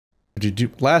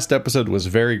Last episode was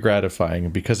very gratifying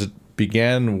because it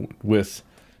began with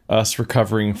us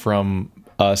recovering from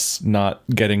us not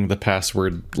getting the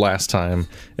password last time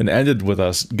and ended with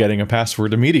us getting a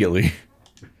password immediately.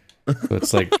 So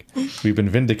it's like we've been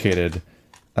vindicated.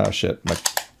 Oh shit.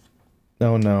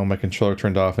 Oh no, my controller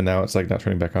turned off and now it's like not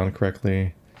turning back on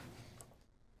correctly.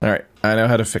 Alright, I know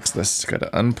how to fix this. Gotta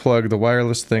unplug the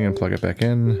wireless thing and plug it back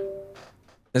in.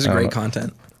 This is great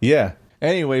content. Yeah.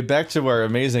 Anyway, back to our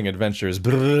amazing adventures.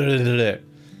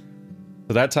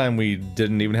 So that time we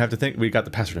didn't even have to think. We got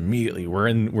the password immediately.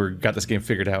 We got this game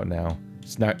figured out now.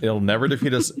 It'll never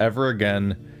defeat us ever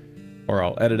again, or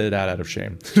I'll edit it out of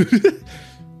shame.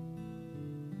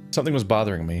 Something was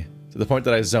bothering me to the point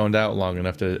that I zoned out long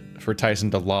enough for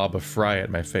Tyson to lob a fry at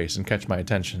my face and catch my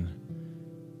attention.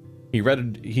 He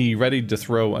readied to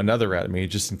throw another at me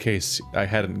just in case I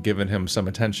hadn't given him some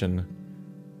attention.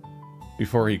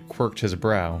 Before he quirked his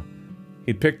brow,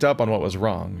 he'd picked up on what was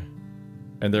wrong.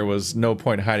 And there was no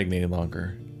point hiding any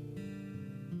longer.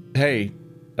 Hey,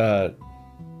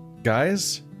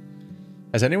 guys?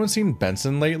 Has anyone seen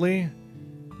Benson lately?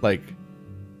 Like,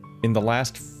 in the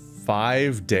last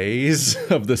 5 days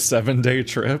of the 7-day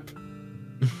trip?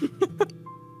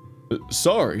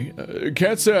 Sorry,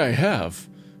 can't say I have.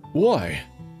 Why?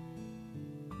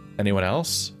 Anyone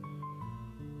else?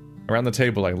 Around the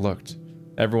table I looked,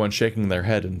 everyone shaking their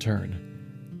head in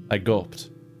turn. I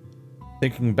gulped,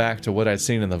 thinking back to what I'd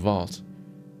seen in the vault.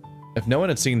 If no one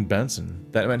had seen Benson,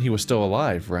 that meant he was still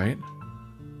alive, right?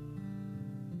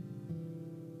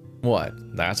 What?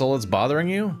 That's all that's bothering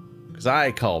you? Because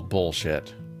I call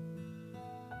bullshit.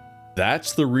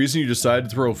 That's the reason you decided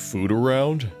to throw food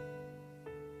around?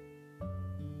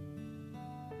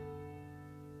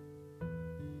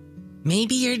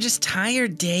 Maybe you're just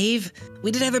tired, Dave.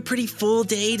 We did have a pretty full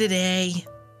day today.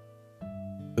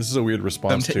 This is a weird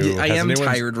response to... I am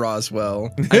tired,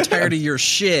 Roswell. I'm tired of your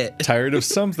shit. Tired of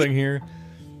something here.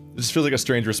 This feels like a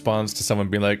strange response to someone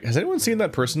being like, has anyone seen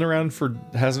that person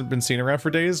hasn't been seen around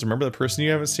for days? Remember the person you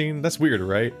haven't seen? That's weird,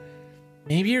 right?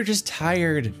 Maybe you're just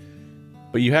tired.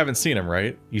 But you haven't seen him,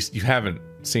 right? You haven't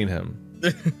seen him,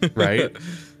 right?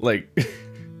 Like,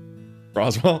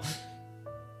 Roswell?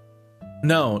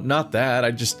 No, not that.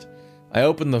 I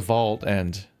opened the vault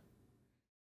and...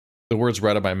 The words were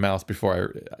out of my mouth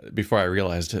before I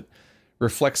realized it.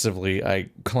 Reflexively, I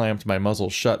clamped my muzzle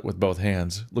shut with both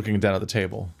hands, looking down at the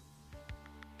table.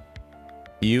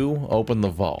 You opened the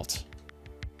vault.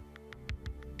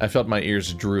 I felt my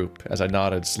ears droop as I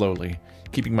nodded slowly,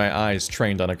 keeping my eyes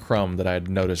trained on a crumb that I had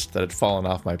noticed that had fallen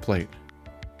off my plate.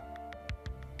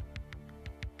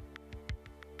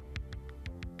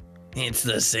 It's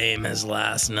the same as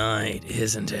last night,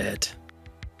 isn't it?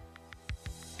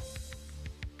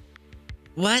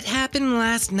 What happened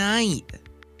last night?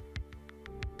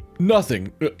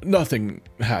 Nothing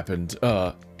happened,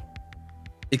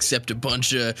 except a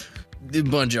bunch of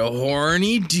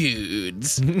horny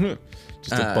dudes.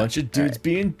 Just a bunch of dudes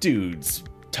being dudes,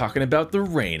 talking about the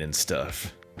rain and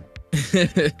stuff.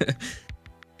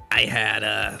 I had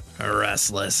a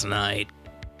restless night.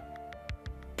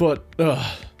 But,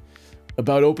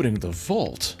 about opening the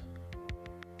vault.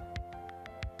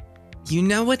 You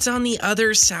know what's on the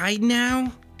other side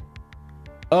now?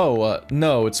 Oh,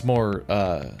 no, it's more,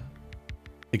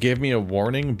 it gave me a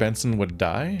warning Benson would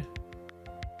die?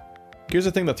 Here's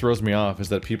the thing that throws me off, is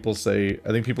that people say, I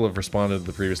think people have responded to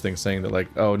the previous thing saying that like,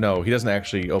 oh no, he doesn't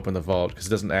actually open the vault, because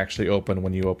it doesn't actually open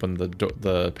when you open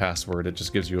the password, it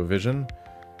just gives you a vision.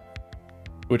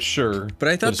 Which, sure. But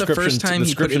I thought the first time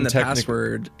he put in the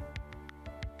password...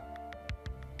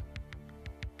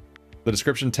 The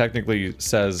description technically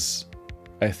says...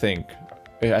 I think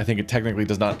it technically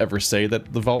does not ever say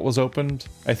that the vault was opened,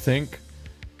 I think.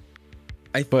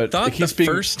 But thought the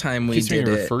first time we did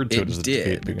it, referred to it as the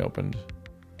gate being opened.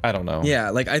 I don't know. Yeah,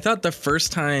 like I thought the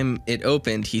first time it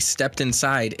opened, he stepped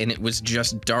inside and it was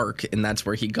just dark and that's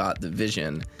where he got the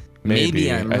vision.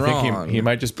 Maybe I'm wrong. I think he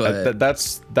might just, but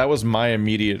that was my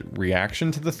immediate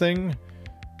reaction to the thing.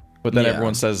 But then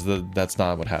everyone says that that's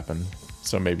not what happened.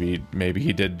 So maybe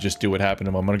he did just do what happened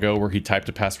a moment ago where he typed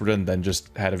a password in and then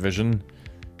just had a vision.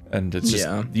 And it's just,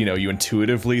 you know, you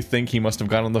intuitively think he must have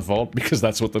gone in the vault because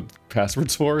that's what the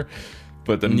password's for.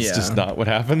 But then it's just not what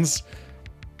happens.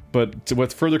 But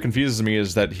what further confuses me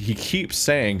is that he keeps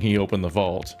saying he opened the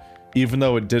vault, even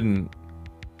though it didn't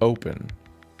open.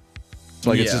 So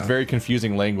like it's just very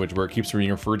confusing language where it keeps being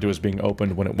referred to as being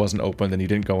opened when it wasn't opened and he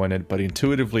didn't go in it. But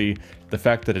intuitively, the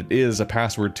fact that it is a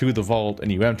password to the vault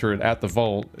and you enter it at the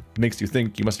vault makes you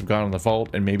think you must have gone in the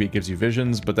vault and maybe it gives you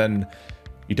visions. But then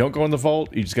you don't go in the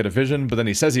vault, you just get a vision, but then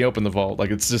he says he opened the vault.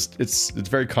 Like, it's just, it's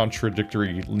very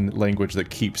contradictory language that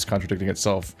keeps contradicting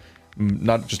itself,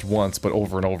 not just once, but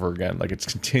over and over again. Like, it's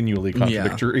continually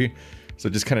contradictory. Yeah. So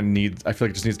it just kind of needs, I feel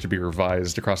like it just needs to be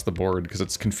revised across the board, because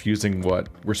it's confusing what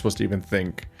we're supposed to even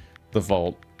think the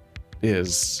vault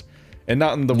is. And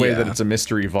not in the way that it's a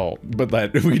mystery vault, but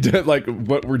that we did, like,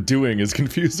 what we're doing is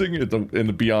confusing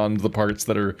in beyond the parts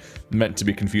that are meant to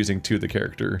be confusing to the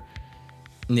character.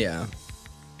 Yeah.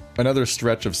 Another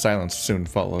stretch of silence soon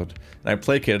followed, and I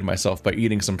placated myself by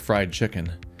eating some fried chicken.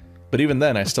 But even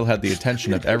then, I still had the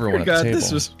attention of everyone at the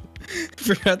table.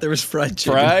 Forgot there was fried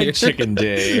chicken. Fried chicken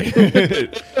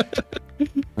day.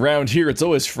 Around here, it's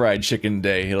always fried chicken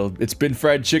day. It's been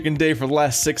fried chicken day for the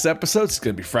last 6 episodes. It's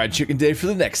gonna be fried chicken day for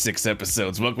the next 6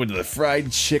 episodes. Welcome to the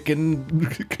fried chicken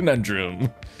conundrum.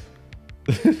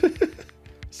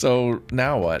 So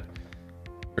now what?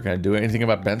 We're gonna do anything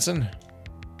about Benson?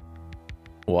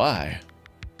 Why?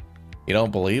 You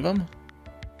don't believe him?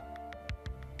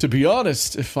 To be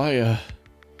honest, if I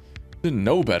didn't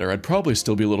know better, I'd probably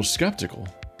still be a little skeptical.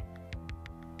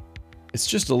 It's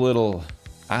just a little,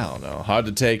 I don't know, hard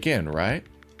to take in, right?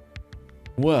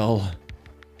 Well,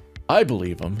 I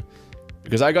believe him,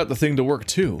 because I got the thing to work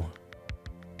too.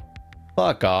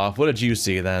 Fuck off, what did you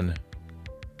see then?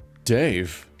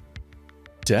 Dave.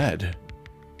 Dead.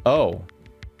 Oh.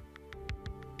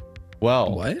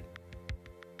 Well. What?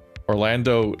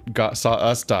 Orlando saw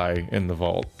us die in the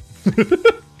vault.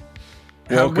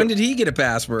 When did he get a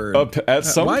password? At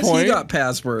some point. Why has he got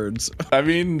passwords? I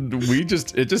mean, it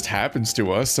just happens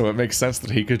to us, so it makes sense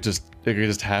that it could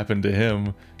just happen to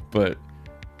him. But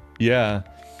yeah,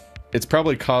 it's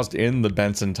probably caused in the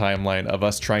Benson timeline of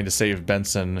us trying to save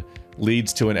Benson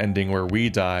leads to an ending where we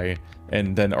die,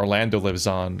 and then Orlando lives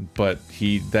on, but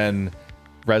he then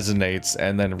resonates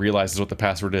and then realizes what the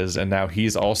password is, and now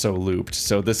he's also looped.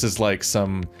 So this is like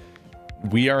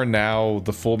we are now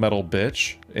the Full Metal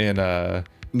bitch in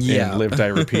Live Die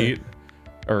Repeat,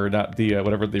 or not the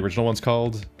whatever the original one's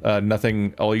called.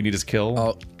 Nothing. All you need is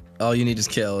kill. All you need is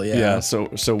kill. Yeah. Yeah. So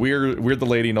we're the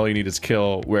lady, and all you need is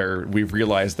kill. Where we've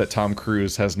realized that Tom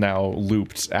Cruise has now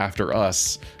looped after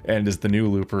us and is the new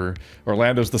looper.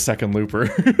 Orlando's the second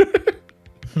looper.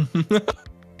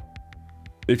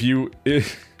 If you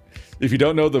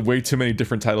don't know the way too many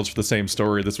different titles for the same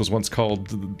story, this was once called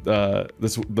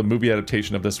the movie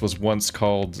adaptation of this was once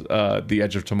called The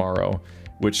Edge of Tomorrow,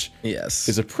 which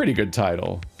is a pretty good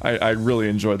title. I really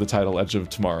enjoy the title Edge of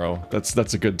Tomorrow. That's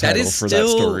a good title for that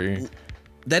story.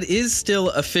 That is still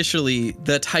officially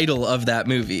the title of that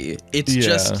movie. It's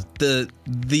just there's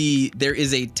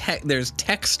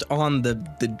text on the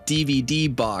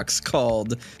DVD box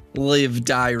called Live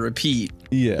Die Repeat.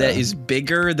 Yeah. That is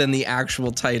bigger than the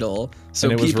actual title.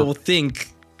 So people think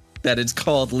that it's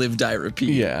called Live Die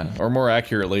Repeat. Yeah, or more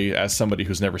accurately, as somebody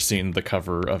who's never seen the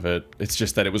cover of it, it's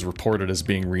just that it was reported as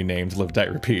being renamed Live Die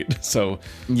Repeat. So,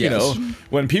 you know,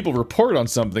 when people report on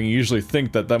something, you usually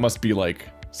think that must be like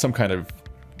some kind of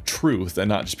truth and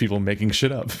not just people making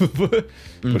shit up. But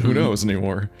who knows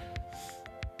anymore?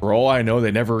 For all I know,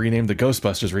 they never renamed the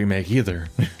Ghostbusters remake either.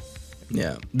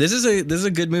 Yeah, this is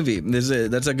a good movie.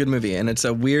 That's a good movie, and it's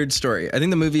a weird story. I think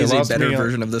the movie is a better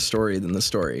version of the story than the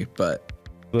story, but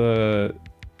the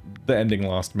ending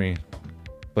lost me.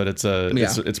 But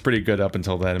it's pretty good up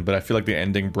until then. But I feel like the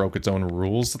ending broke its own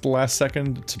rules at the last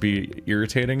second to be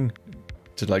irritating,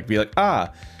 to like be like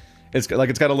it's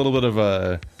got a little bit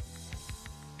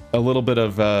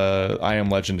of I Am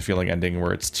Legend feeling ending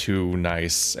where it's too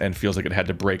nice and feels like it had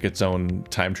to break its own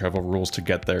time travel rules to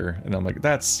get there, and I'm like,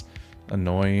 that's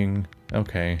annoying.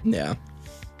 Okay. Yeah.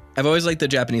 I've always liked the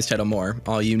Japanese title more.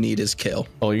 All You Need Is Kill.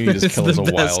 All You Need Is Kill is a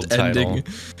wild title.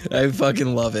 I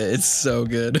fucking love it. It's so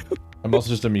good. I'm also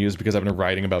just amused because I've been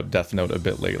writing about Death Note a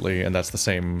bit lately, and that's the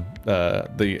same,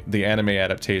 the anime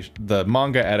adaptation, the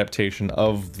manga adaptation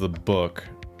of the book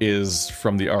is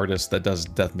from the artist that does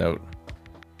Death Note.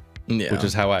 Yeah. Which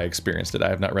is how I experienced it. I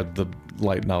have not read the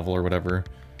light novel or whatever.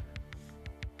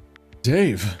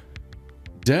 Dave.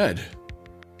 Dead.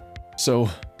 So,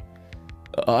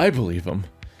 I believe him.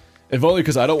 If only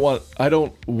because I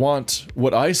don't want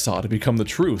what I saw to become the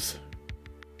truth.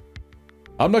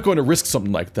 I'm not going to risk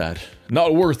something like that.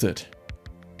 Not worth it.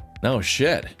 No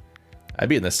shit. I'd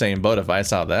be in the same boat if I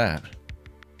saw that.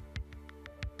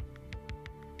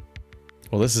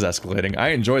 Well, this is escalating. I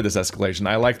enjoy this escalation.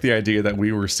 I like the idea that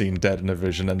we were seen dead in a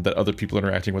vision and that other people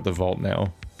interacting with the vault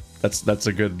now. That's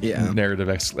a good narrative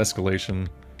escalation.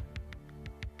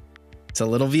 It's a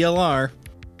little VLR.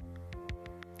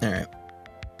 All right.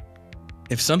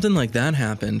 If something like that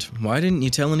happened, why didn't you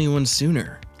tell anyone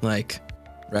sooner? Like,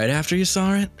 right after you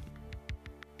saw it?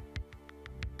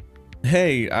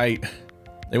 hey,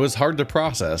 it was hard to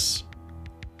process.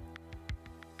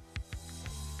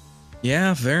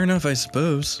 Yeah, fair enough, I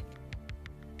suppose.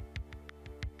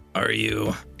 Are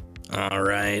you all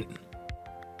right?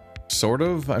 Sort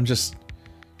of. I'm just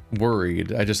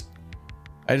worried. I just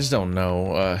don't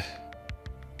know.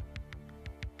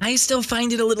 I still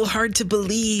find it a little hard to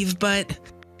believe, but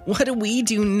what do we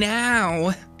do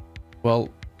now? Well,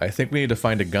 I think we need to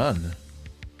find a gun.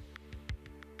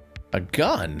 A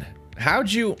gun?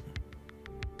 How'd you...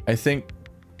 I think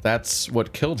that's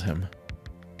what killed him.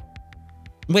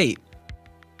 Wait,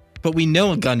 but we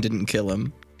know a gun didn't kill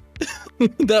him.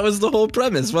 That was the whole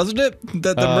premise, wasn't it?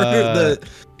 That the murder...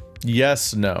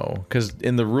 Yes, no. Because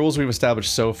in the rules we've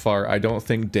established so far, I don't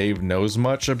think Dave knows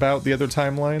much about the other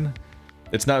timeline.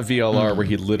 It's not VLR where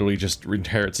he literally just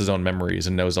inherits his own memories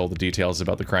and knows all the details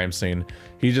about the crime scene.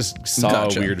 He just saw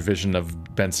a weird vision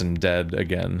of Benson dead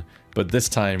again. But this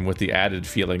time with the added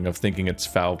feeling of thinking it's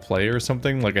foul play or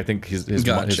something. Like, I think his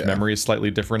memory is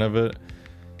slightly different of it.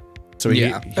 So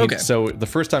so the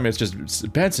first time it's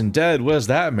just Benson dead, what does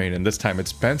that mean? And this time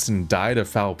it's Benson died of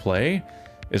foul play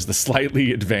is the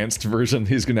slightly advanced version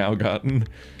he's now gotten.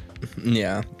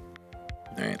 Yeah.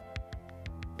 All right.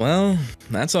 Well,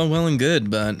 that's all well and good,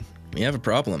 but we have a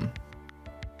problem.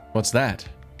 What's that?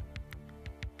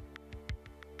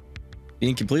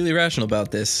 Being completely rational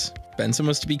about this, Benson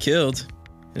was to be killed.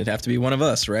 It'd have to be one of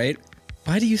us, right?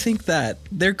 Why do you think that?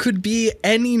 There could be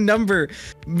any number.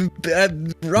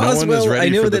 Roswell, no one is ready I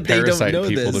know for that the they don't know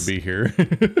people this. To be here.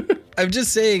 I'm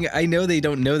just saying, I know they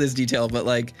don't know this detail, but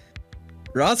like,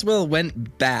 Roswell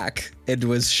went back and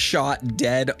was shot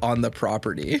dead on the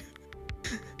property.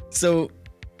 So,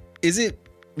 is it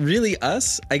really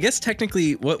us? I guess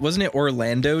technically, wasn't it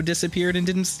Orlando disappeared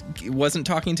and wasn't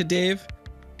talking to Dave?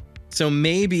 So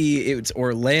maybe it's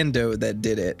Orlando that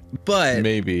did it, but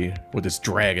maybe with this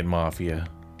dragon mafia.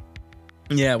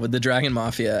 Yeah, with the dragon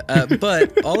mafia.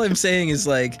 But all I'm saying is,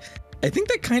 like, I think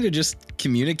that kind of just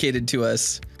communicated to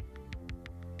us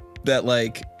that,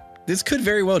 like, this could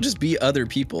very well just be other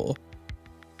people.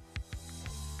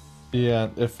 Yeah,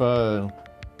 if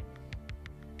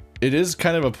it is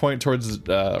kind of a point towards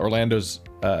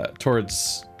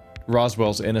towards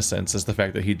Roswell's innocence, is the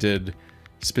fact that he did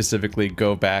specifically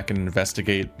go back and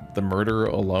investigate the murder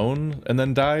alone and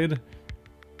then died.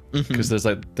 Because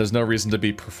there's no reason to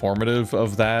be performative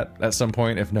of that at some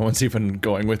point if no one's even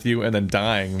going with you, and then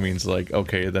dying means like,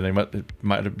 okay, then it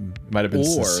might have been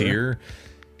sincere.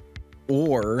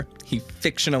 Or he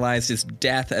fictionalized his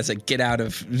death as a get out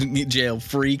of jail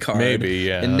free card. Maybe,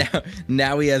 yeah. And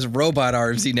now he has robot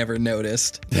arms he never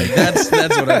noticed. Like, that's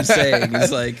what I'm saying.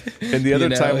 He's like, in the other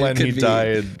timeline, he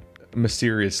died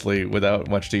mysteriously without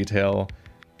much detail,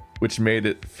 which made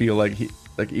it feel like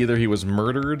either he was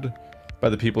murdered by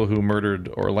the people who murdered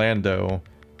Orlando,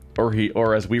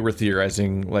 or as we were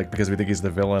theorizing, like, because we think he's the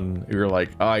villain, we were like,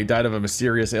 oh, he died of a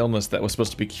mysterious illness that was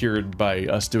supposed to be cured by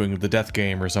us doing the death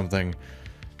game or something.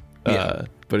 Yeah.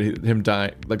 But him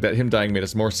dying made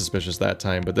us more suspicious that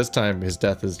time. But this time his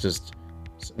death was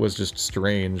just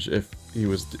strange if he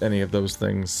was any of those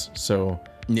things. So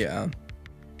yeah.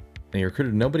 And he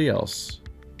recruited nobody else.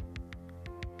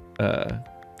 There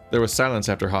was silence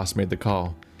after Haas made the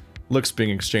call. Looks being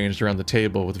exchanged around the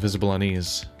table with visible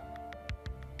unease.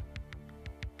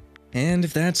 And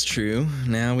if that's true,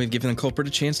 now we've given the culprit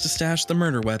a chance to stash the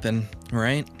murder weapon,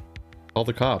 right? Call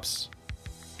the cops.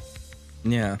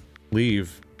 Yeah.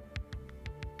 Leave.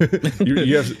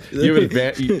 The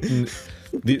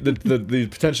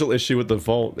potential issue with the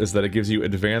vault is that it gives you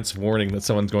advance warning that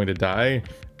someone's going to die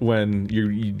when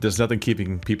there's nothing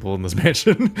keeping people in this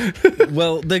mansion.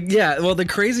 Well, the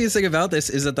craziest thing about this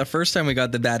is that the first time we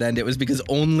got the bad end, it was because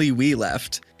only we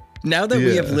left. Now that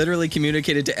we have literally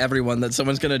communicated to everyone that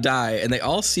someone's gonna die, and they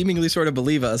all seemingly sort of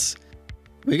believe us,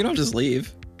 we can all just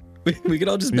leave. We can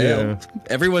all just bail. Yeah.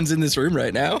 Everyone's in this room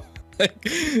right now.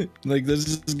 Like, let's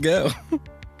just go.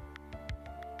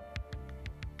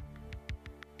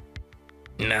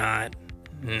 Not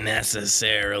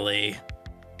necessarily.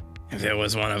 If it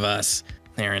was one of us,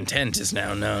 their intent is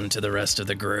now known to the rest of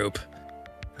the group.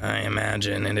 I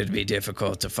imagine it'd be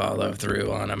difficult to follow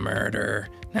through on a murder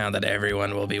now that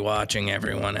everyone will be watching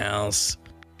everyone else.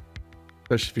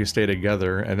 Especially if you stay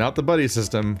together and not the buddy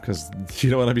system, because you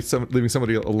don't want to be leaving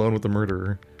somebody alone with the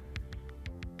murderer.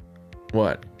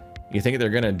 What? You think they're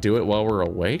gonna do it while we're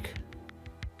awake?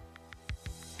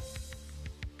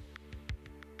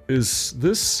 Is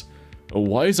this a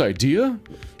wise idea?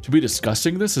 To be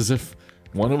discussing this as if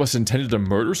one of us intended to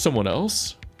murder someone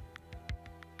else?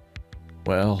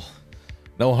 Well,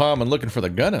 no harm in looking for the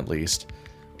gun at least.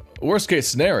 Worst case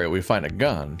scenario, we find a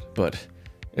gun, but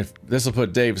If this'll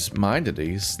put Dave's mind at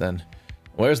ease, then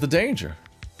where's the danger?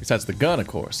 Besides the gun, of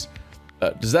course.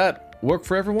 Does that work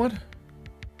for everyone?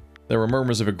 There were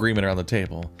murmurs of agreement around the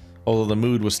table, although the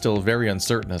mood was still very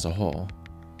uncertain as a whole.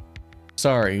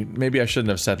 Sorry, maybe I shouldn't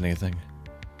have said anything.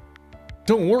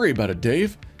 Don't worry about it,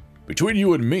 Dave. Between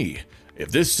you and me,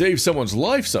 if this saves someone's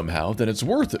life somehow, then it's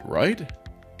worth it, right?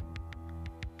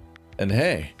 And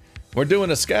hey, we're doing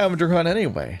a scavenger hunt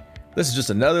anyway. This is just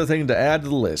another thing to add to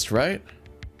the list, right?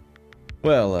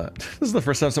 Well, this is the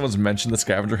first time someone's mentioned the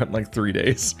scavenger hunt in like 3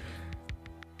 days.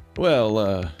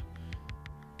 Well,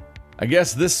 I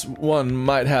guess this one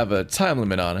might have a time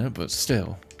limit on it, but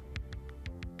still.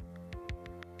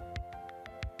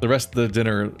 The rest of the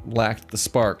dinner lacked the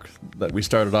spark that we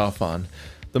started off on,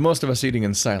 the most of us eating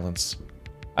in silence.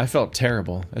 I felt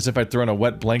terrible, as if I'd thrown a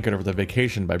wet blanket over the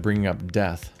vacation by bringing up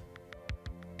death.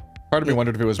 Part of me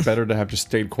wondered if it was better to have just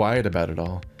stayed quiet about it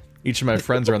all. Each of my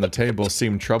friends around the table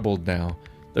seemed troubled now.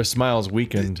 Their smiles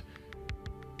weakened,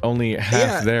 only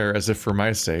half there as if for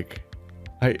my sake.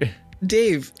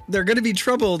 Dave, they're gonna be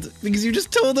troubled because you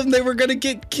just told them they were gonna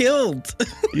get killed.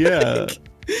 Yeah.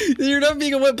 You're not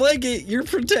being a wet blanket, you're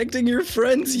protecting your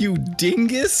friends, you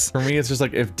dingus. For me, it's just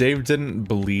like, if Dave didn't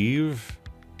believe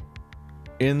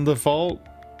in the vault,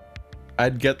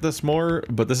 I'd get this more,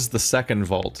 but this is the second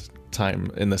vault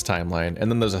time in this timeline,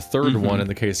 and then there's a third one in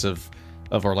the case of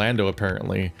Orlando,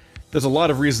 apparently. There's a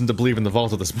lot of reason to believe in the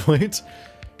vault at this point.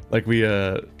 Like, we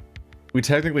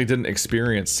technically didn't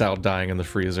experience Sal dying in the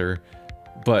freezer,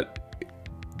 but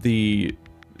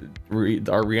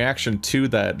our reaction to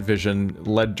that vision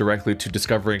led directly to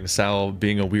discovering Sal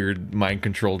being a weird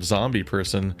mind-controlled zombie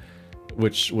person,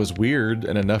 which was weird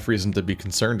and enough reason to be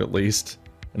concerned at least.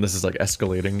 And this is like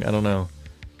escalating, I don't know.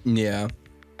 Yeah.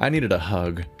 I needed a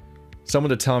hug. Someone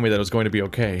to tell me that it was going to be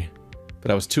okay. But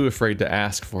I was too afraid to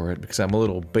ask for it because I'm a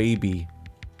little baby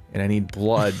and I need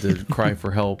blood to cry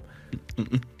for help.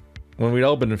 When we'd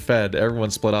all been fed, everyone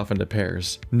split off into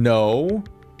pairs. No.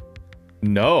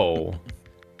 No.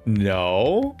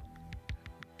 No.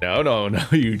 No, no, no.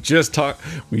 We just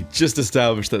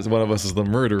established that one of us is the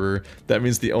murderer. That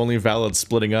means the only valid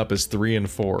splitting up is 3 and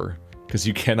 4. Because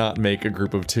you cannot make a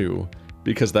group of 2.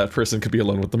 Because that person could be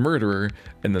alone with the murderer,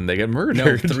 and then they get murdered.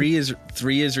 No, 3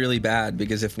 is really bad,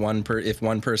 because if one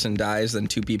person dies, then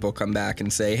 2 people come back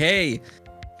and say, "Hey,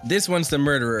 this one's the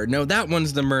murderer. No, that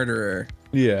one's the murderer."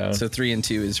 Yeah. So 3 and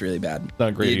 2 is really bad.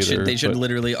 Not great either. They should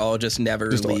literally all just never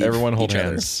leave. Everyone hold each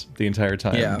hands other the entire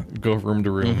time. Yeah. Go room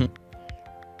to room.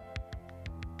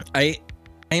 I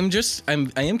am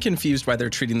confused why they're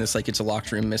treating this like it's a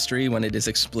locked room mystery when it is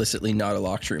explicitly not a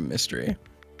locked room mystery.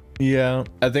 Yeah,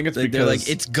 I think it's because they're like,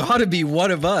 it's gotta be one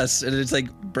of us, and it's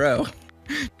like, bro,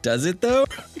 does it though?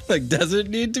 Like, does it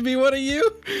need to be one of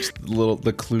you? Just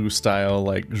the Clue style,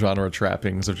 like, genre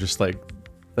trappings of just like,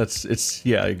 you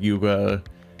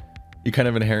kind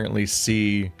of inherently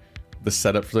see the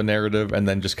setup for the narrative and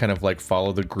then just kind of like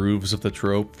follow the grooves of the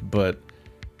trope. But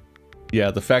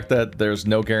yeah, the fact that there's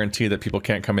no guarantee that people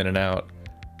can't come in and out,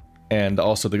 and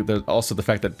also the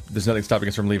fact that there's nothing stopping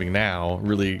us from leaving now,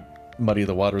 really muddy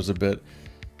the waters a bit.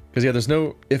 Because yeah, there's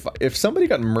no, if somebody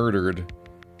got murdered,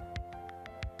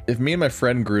 if me and my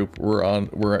friend group were on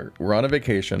a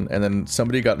vacation and then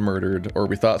somebody got murdered, or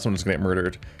we thought someone was gonna get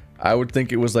murdered, I would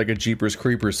think it was like a Jeepers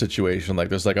Creepers situation, like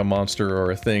there's like a monster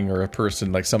or a thing or a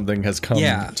person, like something has come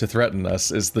to threaten us,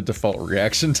 is the default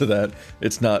reaction to that.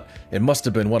 It's not, it must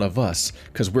have been one of us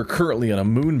because we're currently on a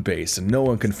moon base and no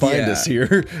one can find us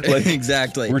here. Like,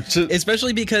 exactly.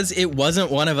 Especially because it wasn't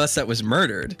one of us that was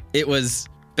murdered. It was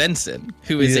Benson,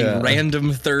 who is a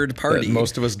random third party. That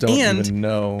most of us don't even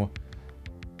know.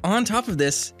 On top of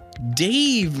this,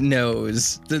 Dave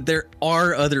knows that there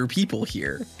are other people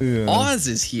here. Yeah. Oz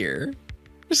is here.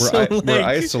 We're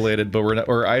isolated, but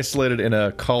we're isolated in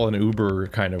a call an Uber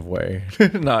kind of way.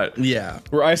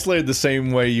 We're isolated the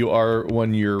same way you are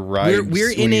when you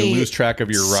lose track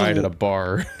of your ride at a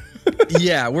bar.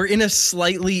 Yeah, we're in a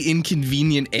slightly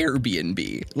inconvenient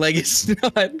Airbnb. Like,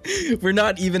 we're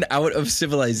not even out of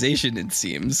civilization, it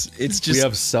seems. It's just, we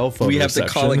have cell phone reception. To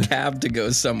call a cab to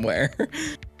go somewhere.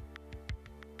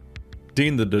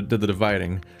 Dean did the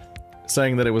dividing,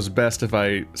 saying that it was best if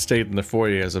I stayed in the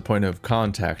foyer as a point of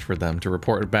contact for them to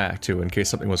report back to in case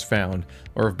something was found,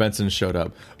 or if Benson showed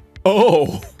up.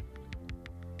 Oh!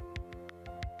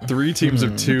 3 teams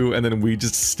of 2, and then we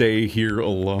just stay here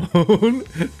alone.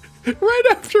 Right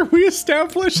after we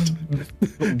established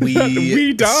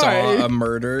we die. Saw a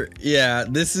murder. Yeah,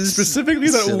 this is specifically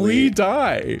silly. That we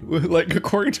die. Like,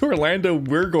 according to Orlando,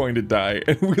 we're going to die,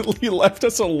 and he left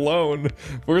us alone.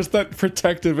 Where's that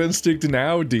protective instinct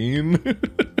now, Dean?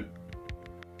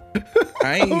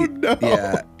 Oh no.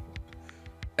 Yeah.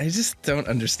 I just don't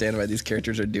understand why these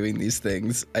characters are doing these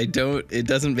things. It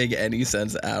doesn't make any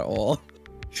sense at all.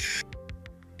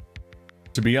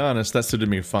 To be honest, that suited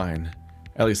me fine.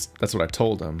 At least, that's what I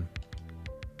told him.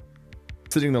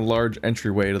 Sitting in the large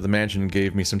entryway to the mansion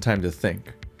gave me some time to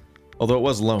think. Although it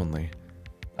was lonely.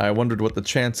 I wondered what the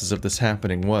chances of this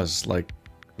happening was, like,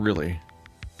 really.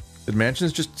 Did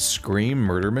mansions just scream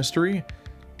murder mystery?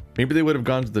 Maybe they would have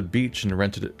gone to the beach and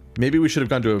rented it. Maybe we should have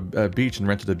gone to a beach and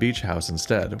rented a beach house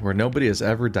instead, where nobody has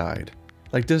ever died.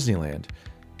 Like Disneyland.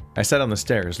 I sat on the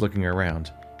stairs, looking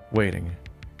around, waiting,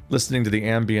 listening to the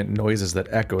ambient noises that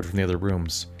echoed from the other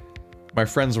rooms. My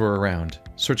friends were around,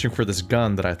 searching for this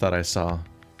gun that I thought I saw,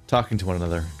 talking to one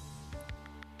another.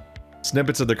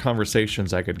 Snippets of their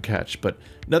conversations I could catch, but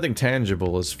nothing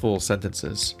tangible as full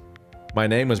sentences. My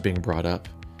name was being brought up.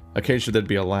 Occasionally there'd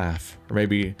be a laugh, or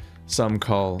maybe some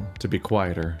call to be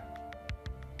quieter.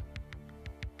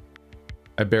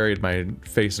 I buried my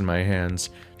face in my hands,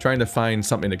 trying to find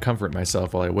something to comfort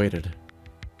myself while I waited.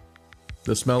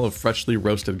 The smell of freshly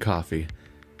roasted coffee,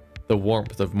 the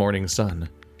warmth of morning sun,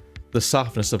 the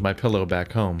softness of my pillow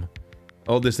back home.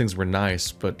 All these things were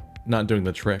nice, but not doing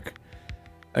the trick.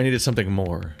 I needed something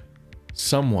more.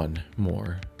 Someone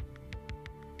more.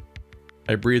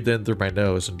 I breathed in through my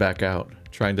nose and back out,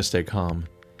 trying to stay calm.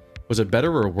 Was it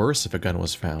better or worse if a gun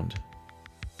was found?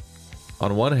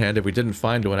 On one hand, if we didn't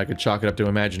find one, I could chalk it up to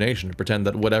imagination and pretend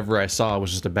that whatever I saw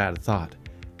was just a bad thought.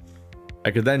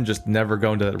 I could then just never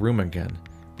go into that room again,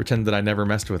 pretend that I never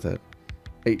messed with it.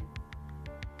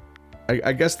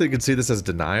 I guess they could see this as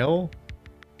denial,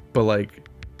 but like,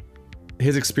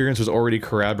 his experience was already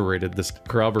corroborated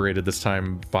this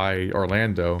time by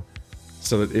Orlando,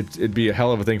 so that it'd be a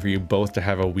hell of a thing for you both to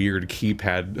have a weird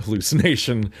keypad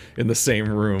hallucination in the same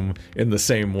room in the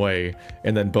same way,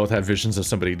 and then both have visions of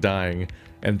somebody dying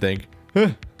and think, huh,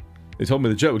 they told me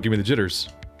the jet would give me the jitters.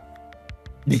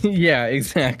 Yeah,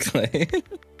 exactly.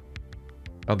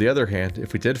 On the other hand,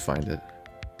 if we did find it,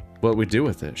 what would we do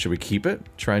with it? Should we keep it?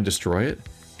 Try and destroy it?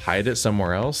 Hide it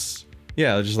somewhere else?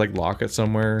 Yeah, just like lock it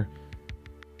somewhere.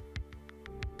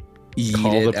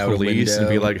 Call the police and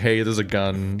be like, hey, there's a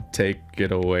gun, take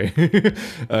it away.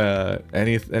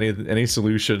 Any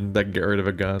solution that can get rid of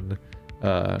a gun.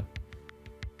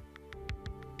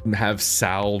 Have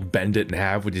Sal bend it in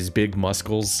half with his big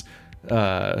muscles.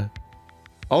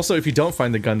 Also, if you don't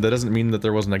find the gun, that doesn't mean that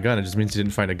there wasn't a gun. It just means you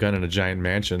didn't find a gun in a giant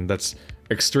mansion. That's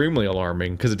extremely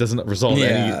alarming because it doesn't resolve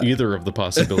either of the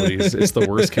possibilities. It's the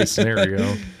worst case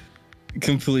scenario.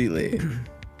 Completely.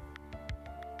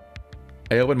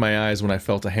 I opened my eyes when I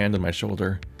felt a hand on my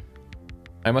shoulder.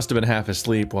 I must have been half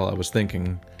asleep while I was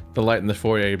thinking, the light in the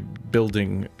foyer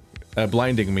blinding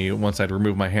me once I'd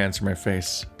removed my hands from my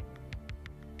face.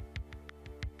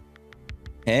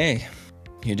 Hey,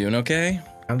 you doing okay?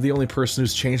 I'm the only person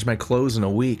who's changed my clothes in a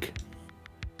week.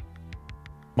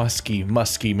 Musky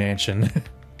mansion.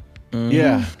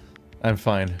 Yeah, I'm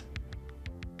fine.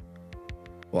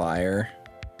 Liar.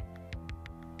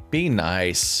 Be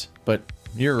nice, but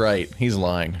you're right, he's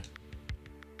lying.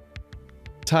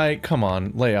 Ty, come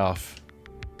on, lay off.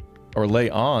 Or lay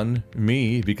on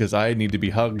me, because I need to be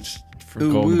hugged for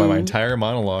going by my entire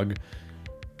monologue.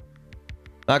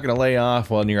 Not gonna lay off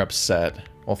when you're upset.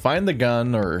 Well, find the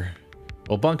gun, or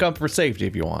we'll bunk up for safety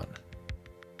if you want.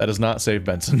 That does not save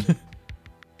Benson.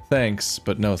 Thanks,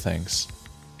 but no thanks.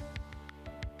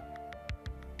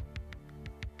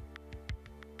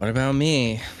 What about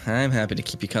me? I'm happy to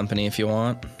keep you company if you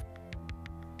want.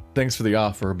 Thanks for the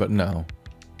offer, but no.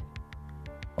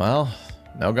 Well,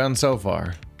 no gun so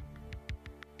far.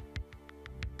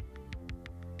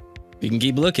 You can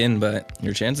keep looking, but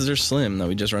your chances are slim that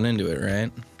we just run into it,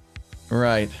 right?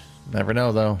 Right. Never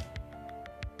know, though.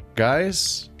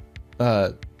 Guys?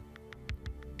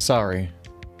 Sorry.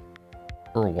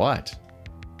 For what?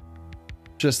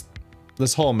 Just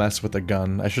this whole mess with the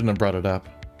gun. I shouldn't have brought it up.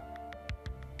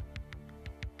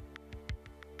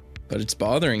 But it's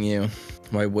bothering you.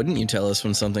 Why wouldn't you tell us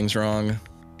when something's wrong?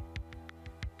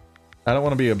 I don't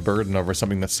want to be a burden over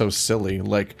something that's so silly,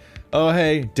 like, oh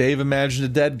hey, Dave imagined a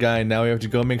dead guy, now we have to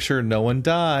go make sure no one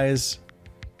dies.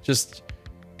 Just,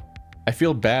 I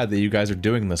feel bad that you guys are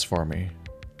doing this for me.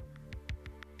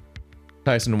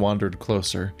 Tyson wandered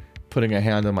closer, putting a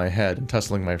hand on my head and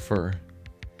tussling my fur.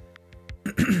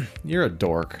 You're a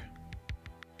dork.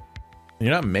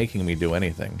 You're not making me do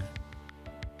anything.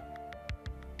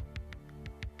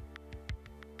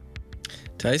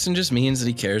 Tyson just means that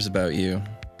he cares about you.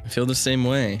 I feel the same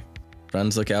way.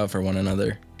 Friends look out for one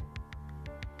another.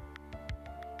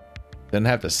 Didn't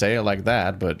have to say it like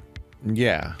that, but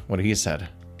yeah, what he said.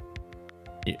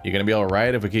 You gonna be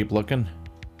alright if we keep looking?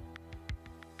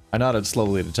 I nodded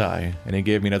slowly to Ty, and he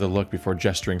gave me another look before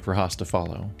gesturing for Haas to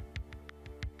follow.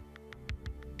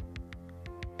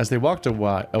 As they walked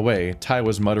away, Ty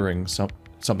was muttering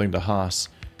something to Haas.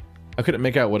 I couldn't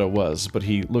make out what it was, but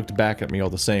he looked back at me all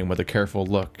the same with a careful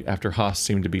look after Haas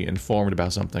seemed to be informed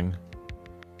about something.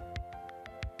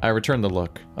 I returned the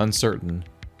look, uncertain,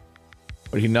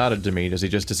 but he nodded to me as he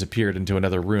just disappeared into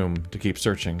another room to keep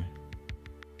searching.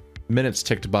 Minutes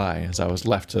ticked by as I was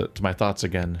left to my thoughts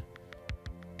again.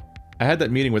 I had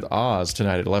that meeting with Oz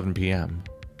tonight at 11 p.m.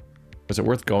 Was it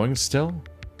worth going still?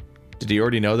 Did he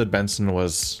already know that Benson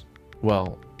was,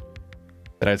 well,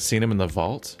 that I'd seen him in the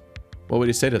vault? What would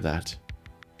he say to that?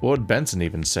 What would Benson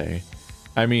even say?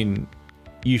 I mean,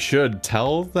 you should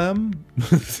tell them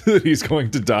that he's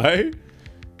going to die?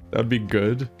 That would be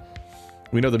good.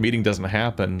 We know the meeting doesn't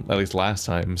happen, at least last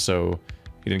time, so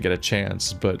he didn't get a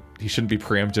chance, but he shouldn't be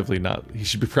preemptively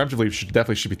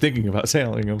definitely be thinking about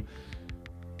telling him.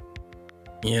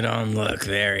 You don't look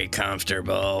very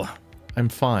comfortable. I'm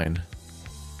fine.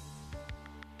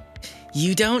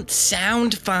 You don't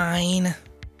sound fine.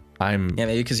 Yeah,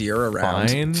 maybe because you're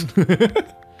around. Fine.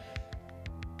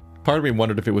 Part of me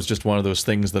wondered if it was just one of those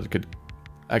things that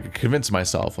I could convince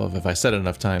myself of if I said it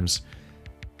enough times.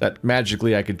 That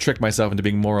magically I could trick myself into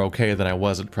being more okay than I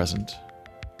was at present.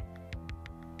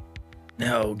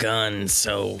 No guns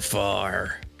so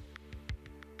far.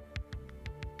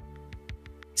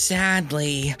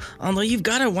 Sadly, although you've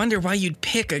got to wonder why you'd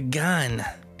pick a gun.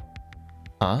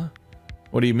 Huh?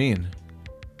 What do you mean?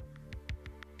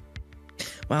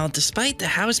 Well, despite the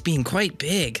house being quite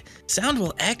big, sound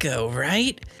will echo,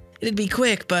 right? It'd be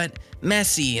quick, but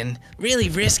messy and really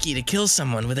risky to kill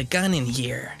someone with a gun in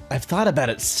here. I've thought about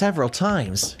it several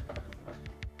times.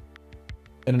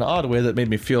 In an odd way that made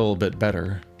me feel a bit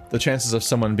better. The chances of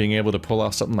someone being able to pull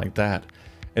off something like that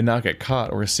and not get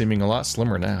caught were seeming a lot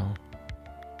slimmer now.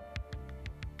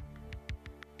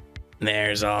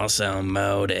 There's also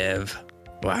motive.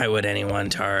 Why would anyone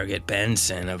target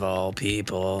Benson of all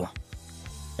people?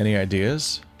 Any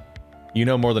ideas? You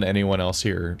know more than anyone else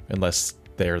here, unless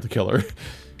they're the killer.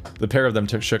 The pair of them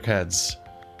shook heads.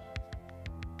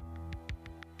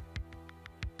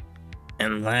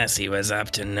 Unless he was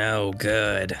up to no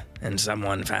good, and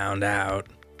someone found out,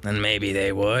 and maybe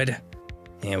they would.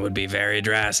 It would be very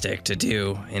drastic to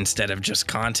do, instead of just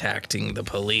contacting the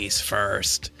police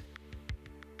first.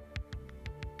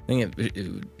 I think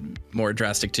it more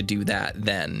drastic to do that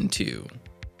than to...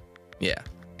 Yeah.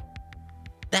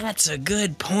 That's a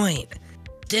good point.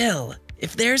 Still,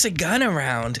 if there's a gun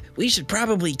around, we should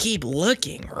probably keep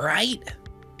looking, right?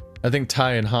 I think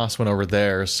Ty and Haas went over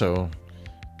there, so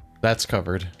that's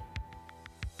covered.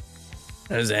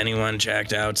 Has anyone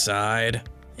checked outside?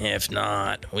 If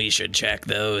not, we should check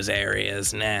those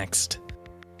areas next.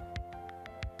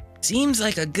 Seems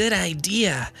like a good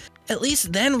idea. At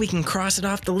least then we can cross it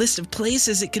off the list of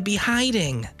places it could be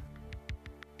hiding.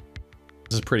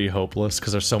 This is pretty hopeless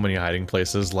because there's so many hiding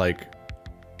places, like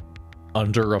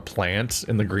under a plant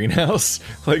in the greenhouse.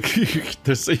 Like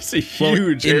there's a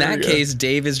huge in area. That case,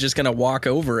 Dave is just gonna walk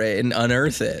over it and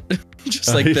unearth it.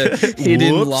 Just like the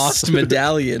hidden lost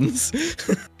medallions.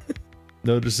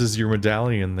 Notices your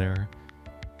medallion there.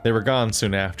 They were gone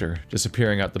soon after,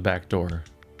 disappearing out the back door.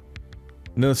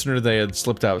 No sooner they had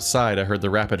slipped outside, I heard the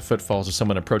rapid footfalls of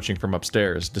someone approaching from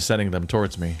upstairs, descending them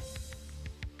towards me.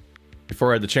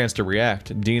 Before I had the chance to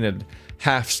react, Dean had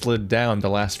half slid down the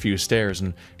last few stairs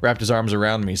and wrapped his arms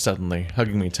around me suddenly,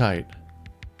 hugging me tight.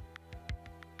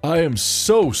 I am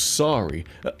so sorry.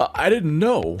 I didn't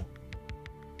know.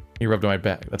 He rubbed my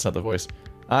back. That's not the voice.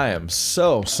 I am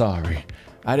so sorry.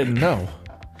 I didn't know.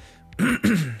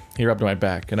 He rubbed my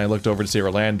back, and I looked over to see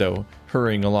Orlando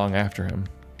hurrying along after him.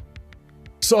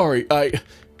 Sorry,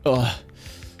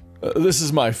 this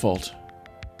is my fault.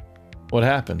 What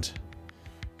happened?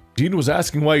 Dean was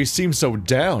asking why you seemed so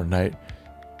down. I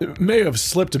may have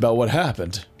slipped about what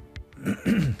happened.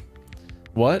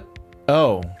 What?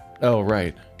 Oh,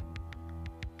 right.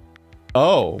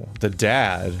 Oh, the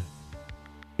dad.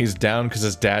 He's down because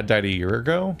his dad died a year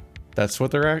ago? That's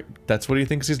what he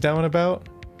thinks he's down about?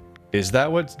 Is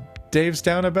that what Dave's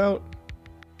down about?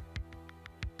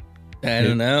 I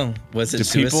don't know. Was it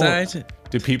suicide?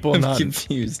 Do people I'm not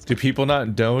confused? Do people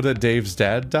not know that Dave's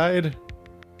dad died?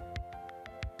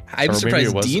 I'm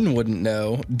surprised Dean wouldn't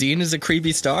know. Dean is a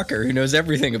creepy stalker who knows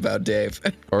everything about Dave.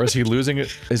 Or is he losing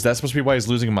it? Is that supposed to be why he's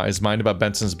losing his mind about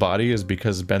Benson's body? Is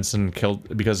because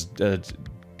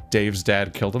Dave's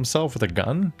dad killed himself with a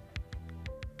gun?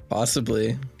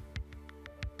 Possibly.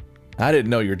 I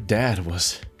didn't know your dad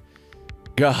was.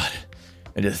 God,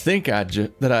 and to think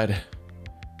that I'd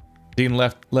Dean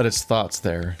let his thoughts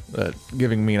there,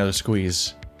 giving me another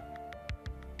squeeze.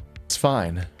 It's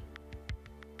fine.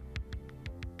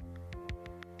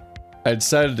 I'd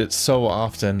said it so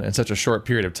often in such a short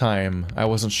period of time, I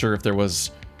wasn't sure if it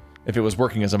was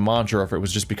working as a mantra or if it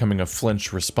was just becoming a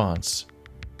flinch response.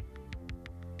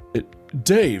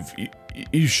 Dave,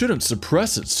 you shouldn't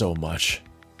suppress it so much.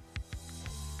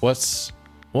 What's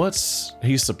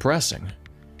he suppressing?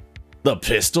 The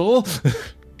pistol?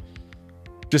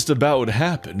 Just about what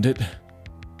happened.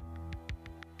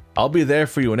 I'll be there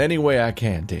for you in any way I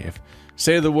can, Dave.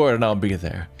 Say the word and I'll be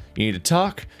there. You need to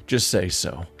talk? Just say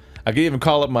so. I can even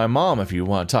call up my mom if you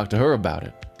want to talk to her about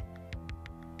it.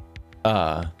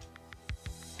 I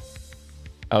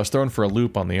was thrown for a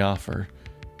loop on the offer.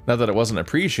 Not that it wasn't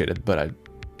appreciated, but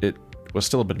it was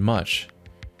still a bit much.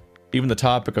 Even the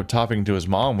topic of talking to his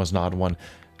mom was an odd one.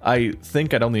 I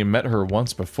think I'd only met her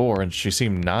once before, and she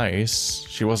seemed nice.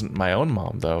 She wasn't my own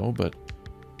mom, though, but...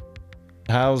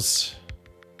 How's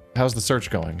the search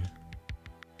going?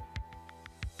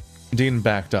 Dean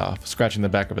backed off, scratching the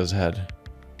back of his head.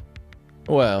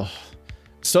 Well,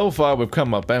 so far we've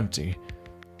come up empty.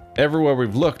 Everywhere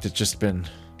we've looked, it's just been...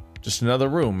 just another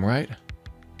room, right?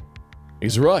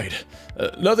 He's right.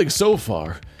 Nothing so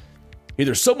far.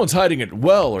 Either someone's hiding it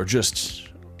well, or just...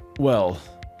 well...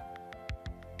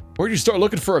 Where'd you start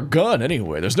looking for a gun,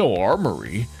 anyway? There's no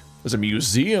armory. There's a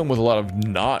museum with a lot of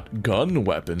not gun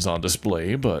weapons on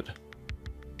display, but...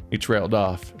 He trailed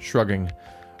off, shrugging.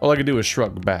 All I could do was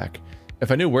shrug back.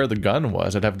 If I knew where the gun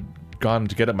was, I'd have gone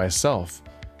to get it myself.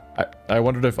 I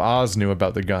wondered if Oz knew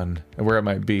about the gun, and where it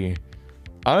might be.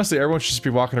 Honestly, everyone should just be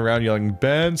walking around yelling,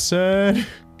 Benson!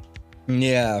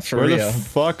 Yeah, for real. Where the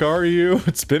fuck are you?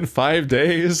 It's been 5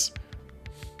 days.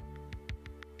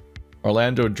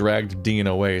 Orlando dragged Dean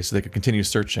away so they could continue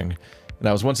searching, and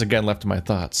I was once again left to my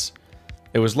thoughts.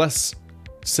 It was less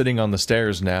sitting on the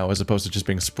stairs now as opposed to just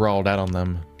being sprawled out on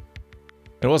them.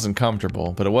 It wasn't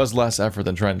comfortable, but it was less effort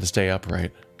than trying to stay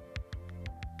upright.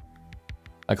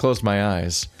 I closed my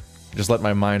eyes, just let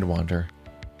my mind wander.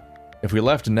 If we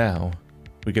left now,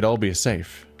 we could all be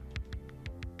safe.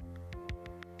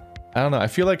 I don't know, I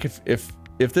feel like if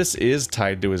this is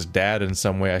tied to his dad in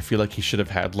some way, I feel like he should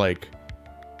have had, like,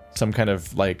 some kind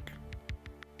of, like,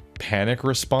 panic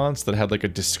response that had, like, a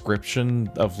description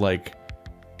of, like,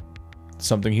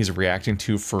 something he's reacting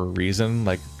to for a reason,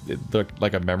 like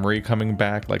a memory coming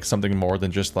back, like something more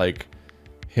than just, like,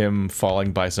 him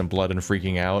falling by some blood and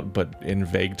freaking out, but in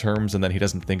vague terms, and then he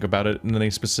doesn't think about it in any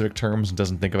specific terms, and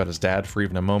doesn't think about his dad for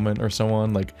even a moment or so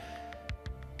on. Like,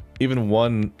 even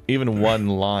one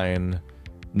line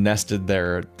nested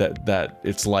there that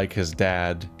it's like his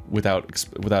dad, without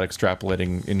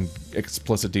extrapolating in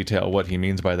explicit detail what he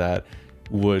means by that,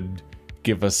 would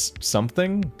give us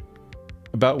something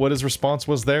about what his response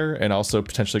was there, and also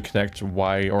potentially connect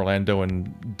why Orlando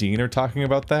and Dean are talking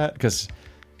about that. Because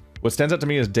what stands out to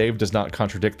me is Dave does not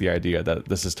contradict the idea that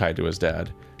this is tied to his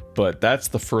dad, but that's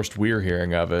the first we're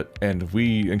hearing of it, and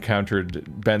we encountered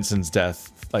Benson's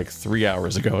death like 3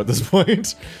 hours ago at this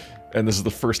point. And this is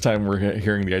the first time we're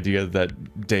hearing the idea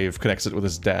that Dave connects it with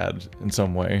his dad in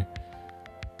some way.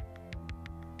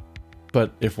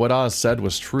 But if what Oz said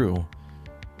was true,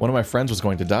 one of my friends was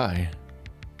going to die.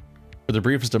 For the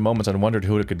briefest of moments, I wondered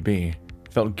who it could be.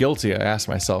 I felt guilty. I asked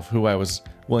myself who I was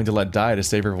willing to let die to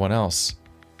save everyone else.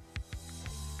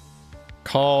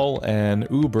 Call an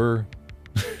Uber.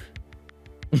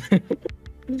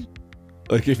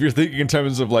 Like, if you're thinking in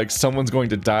terms of, like, someone's going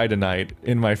to die tonight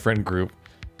in my friend group,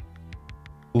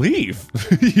 leave.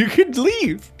 You could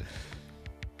leave.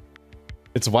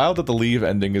 It's wild that the leave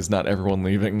ending is not everyone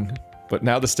leaving, but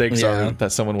now the stakes are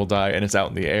that someone will die and it's out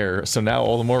in the air, so now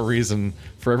all the more reason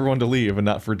for everyone to leave and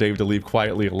not for Dave to leave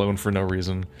quietly alone for no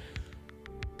reason.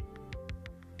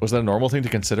 Was that a normal thing to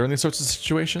consider in these sorts of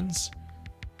situations?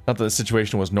 Not that the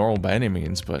situation was normal by any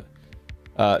means, but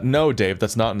no, Dave,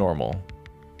 that's not normal.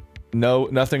 No,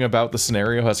 nothing about the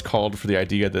scenario has called for the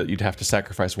idea that you'd have to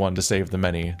sacrifice one to save the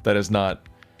many. That is not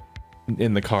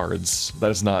in the cards.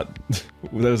 That is not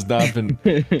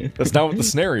that's not what the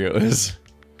scenario is.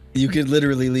 You could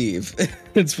literally leave.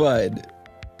 It's fine.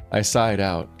 I sighed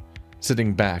out,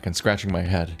 sitting back and scratching my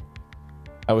head.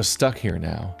 I was stuck here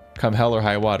now, come hell or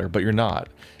high water, but you're not.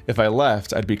 If I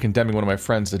left, I'd be condemning one of my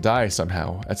friends to die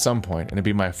somehow, at some point, and it'd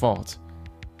be my fault.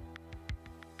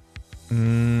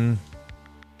 I'm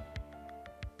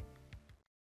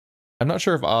not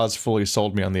sure if Oz fully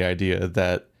sold me on the idea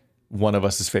that one of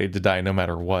us is fated to die no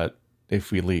matter what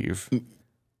if we leave.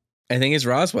 I think it's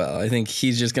Roswell. I think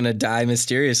he's just going to die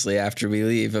mysteriously after we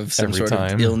leave of some sort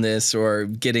of illness or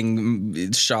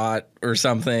getting shot or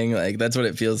something. Like, that's what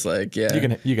it feels like. Yeah.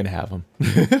 You can have him.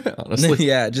 Honestly.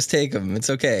 Yeah, just take him. It's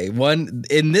okay. One,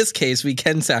 in this case, we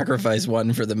can sacrifice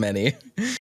one for the many.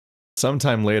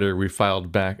 Sometime later, we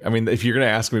filed back. I mean, if you're going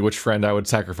to ask me which friend I would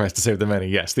sacrifice to save the many,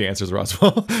 yes, the answer is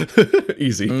Roswell.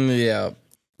 Easy. Yeah.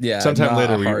 Yeah. Sometime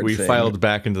later, we filed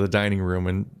back into the dining room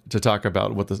and to talk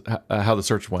about what how the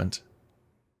search went.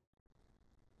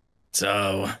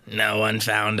 So, no one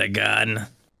found a gun?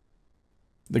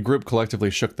 The group collectively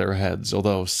shook their heads,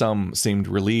 although some seemed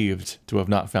relieved to have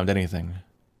not found anything.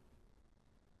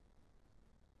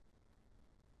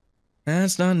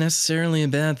 That's not necessarily a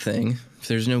bad thing. If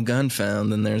there's no gun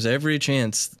found, then there's every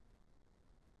chance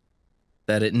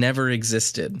that it never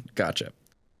existed. Gotcha.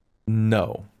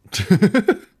 No.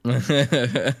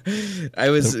 I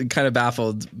was kind of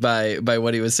baffled by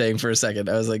what he was saying for a second.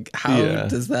 I was like, how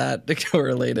does that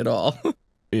correlate at all?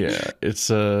 Yeah, it's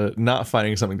not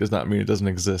finding something does not mean it doesn't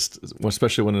exist,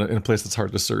 especially when in a place that's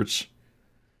hard to search.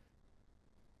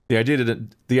 The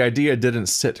idea didn't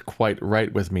sit quite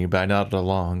right with me, but I nodded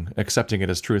along, accepting it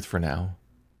as truth for now.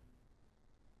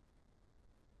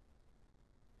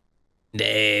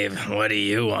 Dave, what do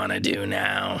you want to do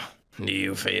now? Do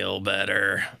you feel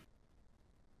better?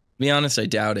 To be honest, I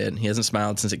doubt it. He hasn't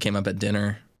smiled since it came up at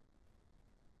dinner.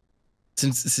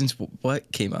 Since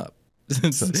what came up?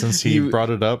 Since he brought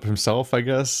it up himself, I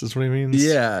guess, is what he means.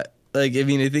 Yeah. Like, I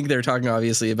mean, I think they're talking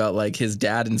obviously about like his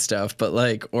dad and stuff, but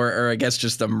like, or I guess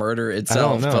just the murder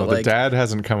itself. I don't know. But, like, the dad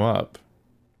hasn't come up,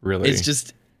 really. It's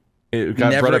just it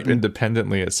got brought up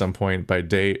independently at some point by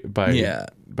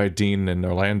Dean and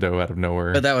Orlando out of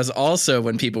nowhere. But that was also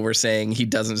when people were saying he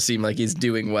doesn't seem like he's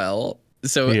doing well.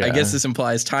 So I guess this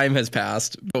implies time has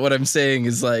passed. But what I'm saying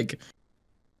is like,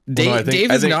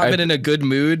 Dave has not been in a good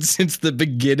mood since the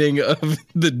beginning of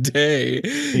the day.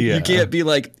 Yeah. You can't be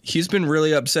like, he's been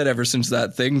really upset ever since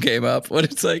that thing came up. When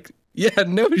it's like, yeah,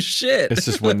 no shit. It's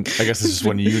just when, I guess it's just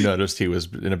when you noticed he was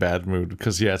in a bad mood.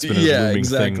 Because, it's been a looming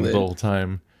thing the whole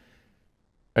time.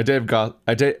 I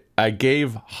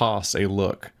gave Haas a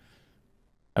look.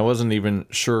 I wasn't even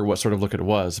sure what sort of look it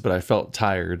was, but I felt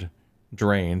tired,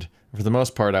 drained. For the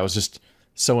most part, I was just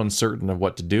so uncertain of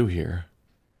what to do here.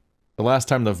 The last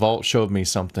time the vault showed me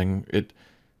something, it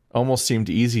almost seemed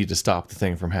easy to stop the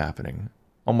thing from happening.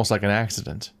 Almost like an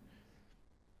accident.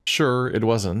 Sure, it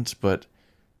wasn't, but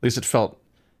at least it felt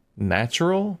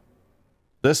natural.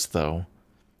 This, though,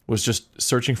 was just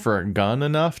searching for a gun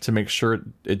enough to make sure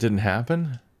it didn't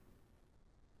happen.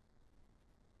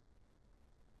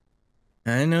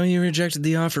 I know you rejected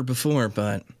the offer before,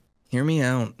 but hear me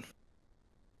out.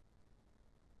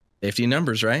 Safety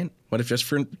numbers, right? What if just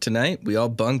for tonight we all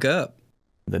bunk up?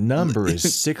 The number is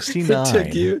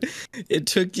 69. It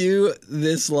took you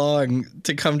this long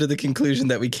to come to the conclusion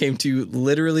that we came to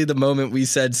literally the moment we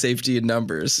said safety in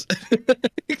numbers.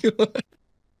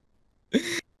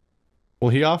 Well,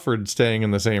 he offered staying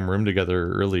in the same room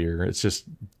together earlier. It's just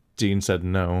Dean said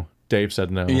no. Dave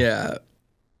said no. Yeah.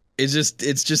 It's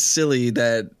just silly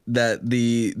that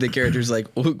the character's like,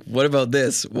 what about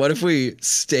this? What if we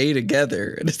stay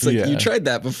together? And it's like, you tried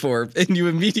that before and you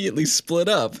immediately split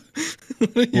up.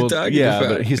 What are you talking about?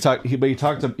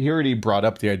 But he already brought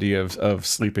up the idea of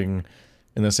sleeping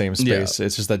in the same space. Yeah.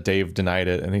 It's just that Dave denied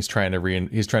it, and he's trying to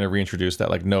reintroduce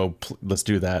that. Like, no, let's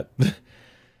do that.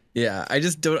 Yeah, I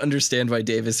just don't understand why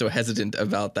Dave is so hesitant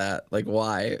about that. Like,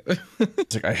 why?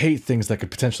 It's like, I hate things that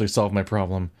could potentially solve my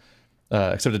problem.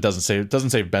 Except it doesn't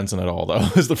save Benson at all, though,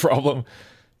 is the problem.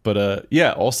 But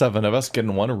yeah, all 7 of us get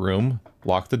in one room,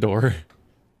 lock the door,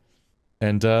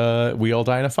 and we all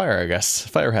die in a fire, I guess.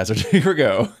 Fire hazard. Here we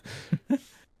go.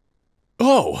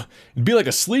 Oh, it'd be like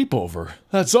a sleepover.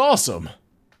 That's awesome.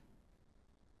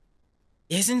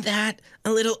 Isn't that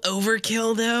a little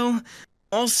overkill, though?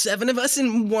 All 7 of us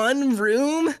in one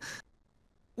room?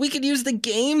 We could use the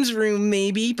games room,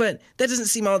 maybe, but that doesn't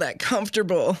seem all that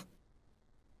comfortable.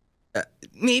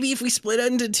 Maybe if we split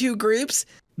into 2 groups,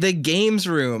 the games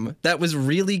room that was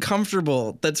really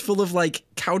comfortable, that's full of like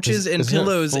couches and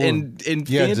pillows and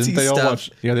fancy stuff.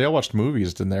 They all watched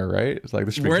movies in there, right? It's like,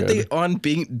 this should be Weren't good. they on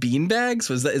bean bags?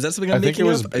 Is that something I'm making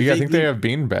up? I think they have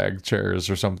beanbag chairs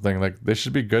or something. Like, they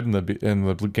should be good in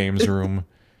the games room.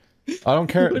 I don't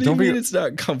care. What do you mean it's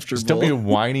not comfortable? Just don't be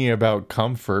whiny about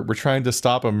comfort. We're trying to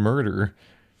stop a murder.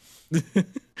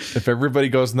 If everybody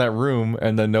goes in that room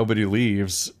and then nobody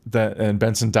leaves, and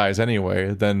Benson dies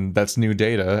anyway, then that's new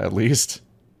data, at least.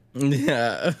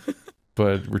 Yeah.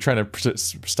 But we're trying to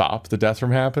stop the death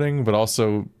from happening, but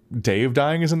also Dave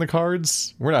dying is in the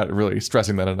cards. We're not really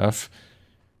stressing that enough.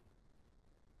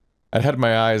 I'd had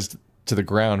my eyes to the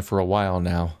ground for a while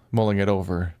now, mulling it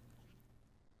over.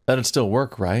 That'd still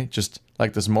work, right? Just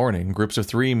like this morning, groups of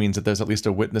 3 means that there's at least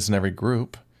a witness in every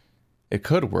group. It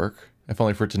could work, if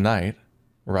only for tonight,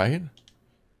 right?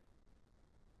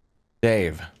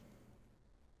 Dave.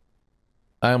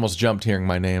 I almost jumped hearing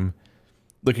my name,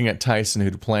 looking at Tyson,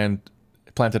 who'd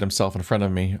planted himself in front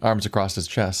of me, arms across his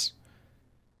chest.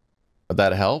 Would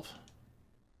that help?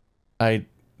 I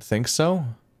think so.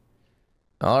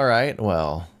 All right,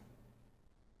 well.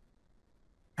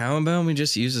 How about we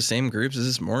just use the same groups as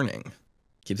this morning?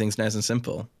 Keep things nice and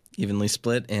simple. Evenly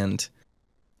split and...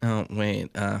 Oh,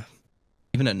 wait,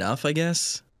 even enough, I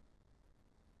guess?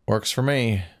 Works for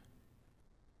me.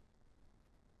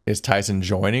 Is Tyson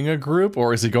joining a group,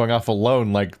 or is he going off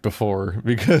alone like before?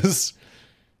 Because...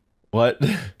 What?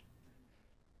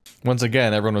 Once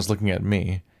again, everyone was looking at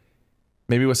me.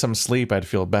 Maybe with some sleep I'd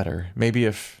feel better. Maybe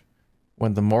if,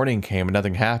 when the morning came and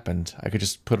nothing happened, I could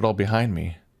just put it all behind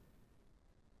me.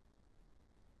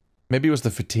 Maybe it was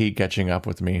the fatigue catching up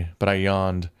with me, but I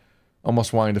yawned,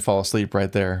 almost wanting to fall asleep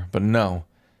right there. But no,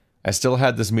 I still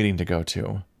had this meeting to go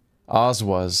to. Oz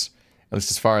was, at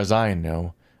least as far as I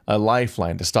know, a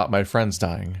lifeline to stop my friends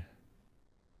dying.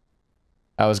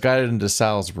 I was guided into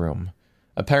Sal's room.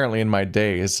 Apparently in my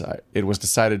days, it was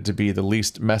decided to be the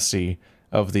least messy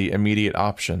of the immediate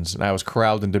options, and I was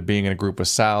corralled into being in a group with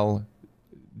Sal,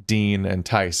 Dean, and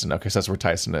Tyson. Okay, so that's where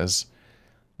Tyson is.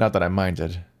 Not that I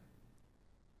minded.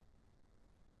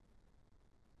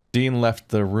 Dean left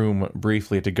the room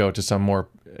briefly to go get some more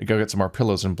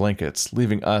pillows and blankets,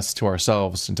 leaving us to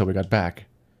ourselves until we got back.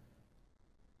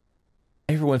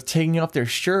 Everyone's taking off their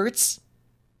shirts?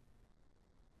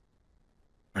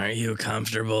 Are you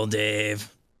comfortable, Dave?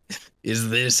 Is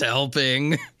this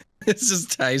helping? It's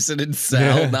just Tyson and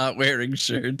Sal not wearing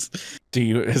shirts.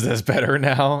 Is this better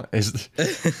now?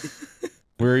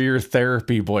 We're your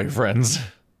therapy boyfriends.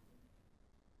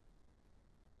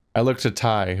 I looked at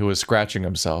Ty, who was scratching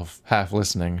himself, half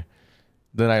listening.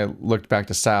 Then I looked back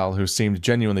to Sal, who seemed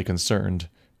genuinely concerned,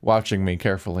 watching me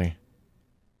carefully.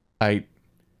 I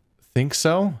think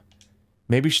so?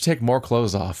 Maybe you should take more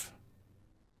clothes off.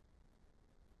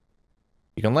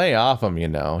 You can lay off him, you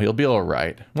know. He'll be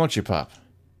alright. Won't you, Pup?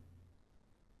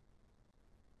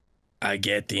 I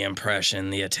get the impression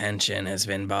the attention has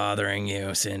been bothering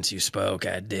you since you spoke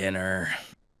at dinner.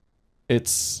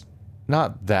 It's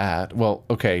not that. Well,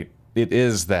 okay, it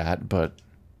is that, but...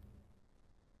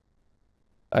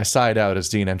 I sighed out as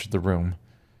Dean entered the room,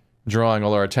 drawing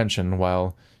all our attention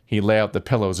while he lay out the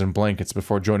pillows and blankets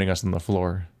before joining us on the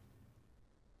floor.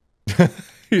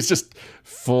 He's just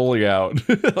fully out,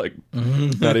 like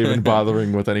not even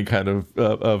bothering with any kind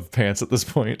of pants at this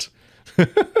point.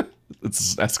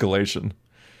 It's escalation.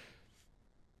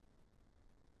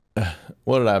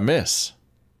 What did I miss?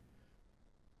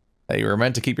 You were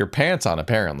meant to keep your pants on,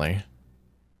 apparently.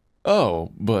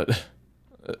 Oh, but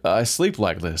I sleep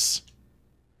like this.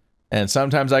 And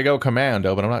sometimes I go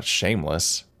commando, but I'm not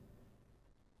shameless.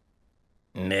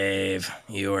 Dave,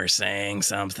 you were saying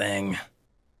something.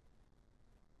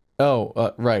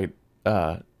 Oh, right.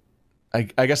 I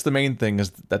guess the main thing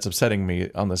that's upsetting me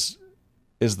on this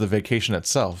is the vacation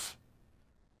itself.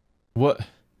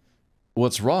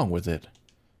 What's wrong with it?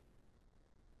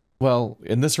 Well,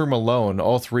 in this room alone,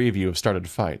 all 3 of you have started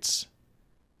fights.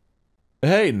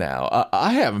 Hey now,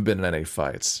 I haven't been in any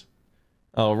fights.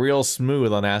 Oh, real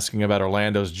smooth on asking about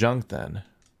Orlando's junk then.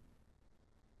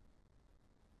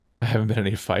 I haven't been in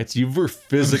any fights. You were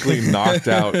physically knocked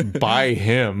out by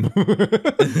him.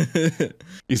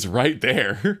 He's right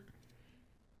there.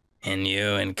 And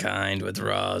you in kind with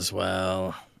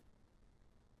Roswell.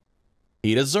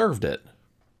 He deserved it.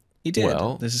 He did.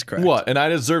 Well, this is correct. What? And I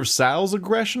deserve Sal's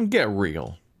aggression? Get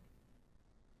real.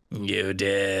 You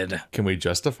did. Can we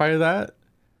justify that?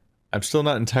 I'm still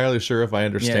not entirely sure if I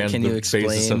understand the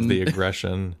basis of the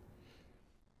aggression.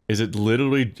 Is it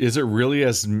really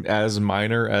as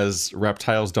minor as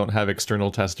reptiles don't have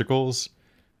external testicles?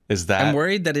 Is that... I'm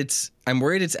worried it's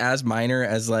as minor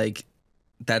as, like,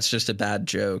 that's just a bad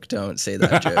joke. Don't say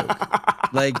that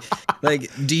joke.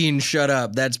 like, Dean, shut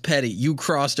up. That's petty. You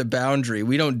crossed a boundary.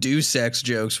 We don't do sex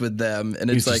jokes with them. And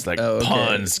it's just like oh, okay.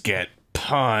 Puns get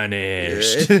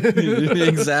punished.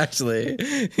 Exactly.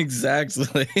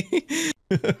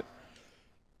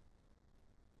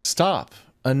 Stop.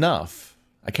 Enough.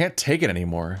 I can't take it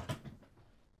anymore.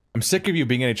 I'm sick of you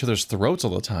being at each other's throats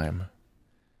all the time.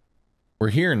 We're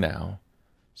here now.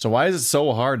 So why is it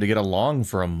so hard to get along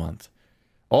for a month?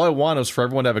 All I want is for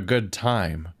everyone to have a good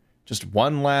time. Just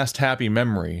one last happy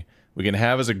memory we can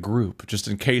have as a group, just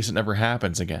in case it never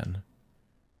happens again.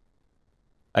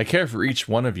 I care for each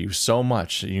one of you so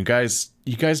much. You guys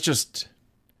just...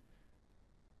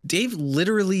 Dave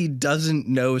literally doesn't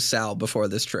know Sal before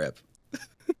this trip.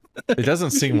 It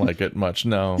doesn't seem like it much,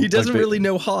 no. He doesn't really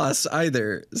know Haas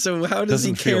either. So how does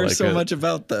he care like so much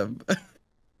about them?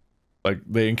 Like,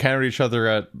 they encountered each other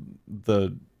at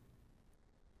the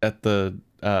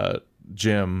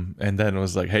gym, and then it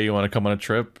was like, hey, you want to come on a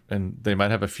trip? And they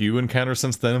might have a few encounters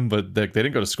since then, but they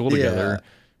didn't go to school together.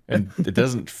 Yeah. And it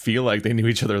doesn't feel like they knew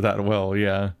each other that well,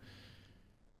 yeah.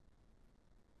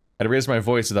 I'd raised my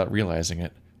voice without realizing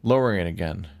it, lowering it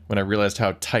again, when I realized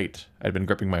how tight I'd been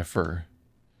gripping my fur.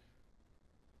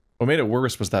 What made it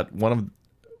worse was that one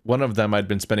of them I'd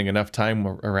been spending enough time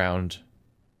around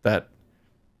that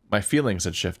my feelings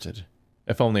had shifted,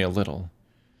 if only a little.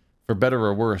 For better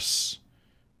or worse,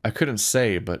 I couldn't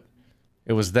say, but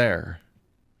it was there,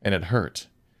 and it hurt.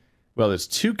 Well, there's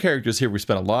two characters here we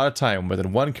spent a lot of time with,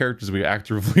 and one character we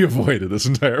actively avoided this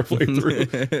entire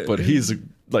playthrough, but he's,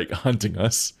 like, hunting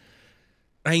us.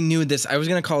 I knew this. I was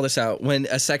going to call this out when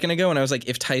a second ago, and I was like,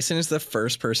 if Tyson is the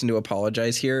first person to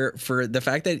apologize here for the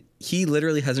fact that he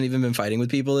literally hasn't even been fighting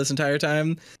with people this entire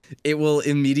time, it will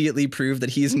immediately prove that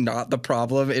he's not the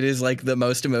problem. It is like the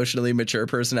most emotionally mature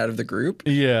person out of the group.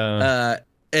 Yeah.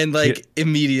 And like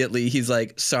immediately he's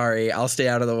like, sorry, I'll stay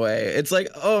out of the way. It's like,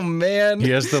 oh man. He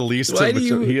has the least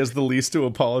he has the least to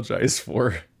apologize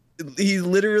for. He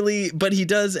literally, but he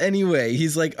does anyway.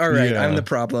 He's like, all right, yeah. I'm the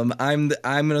problem. I'm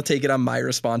going to take it on my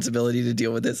responsibility to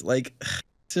deal with this. Like,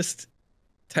 just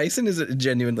Tyson is a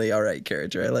genuinely all right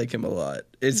character. I like him a lot.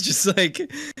 It's just like,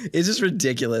 it's just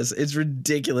ridiculous. It's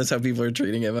ridiculous how people are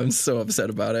treating him. I'm so upset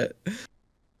about it.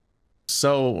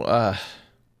 So,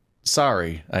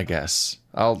 sorry, I guess.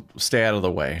 I'll stay out of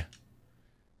the way.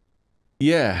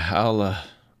 Yeah,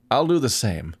 I'll do the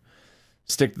same.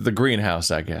 Stick to the greenhouse,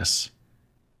 I guess.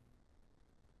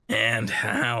 And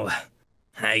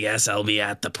I guess I'll be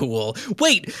at the pool.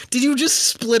 Wait, did you just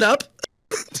split up?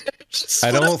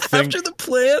 I don't think after the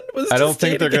plan was I don't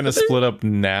think they're going to split up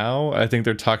now. I think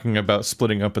they're talking about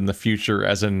splitting up in the future,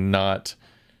 as in not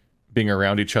being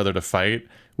around each other to fight,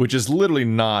 which is literally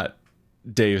not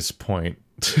Dave's point.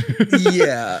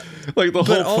 Yeah, like the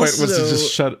whole point was to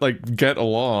just get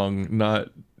along,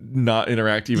 not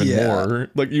interact even more.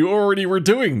 Like, you already were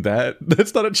doing that.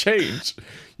 That's not a change.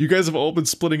 You guys have all been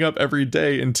splitting up every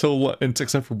day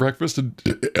except for breakfast and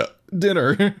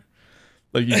dinner.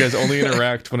 Like, you guys only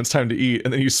interact when it's time to eat,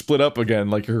 and then you split up again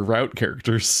like your route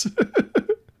characters.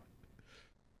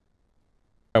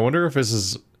 I wonder if this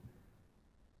is...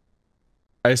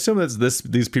 I assume that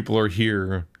these people are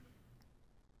here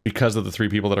because of the three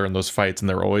people that are in those fights, and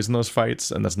they're always in those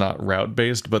fights, and that's not route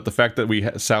based. But the fact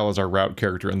that Sal is our route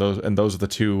character, and those are the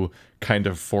two kind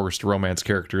of forced romance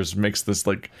characters, makes this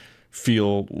like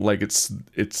feel like it's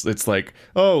like,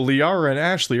 oh, Liara and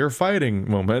Ashley are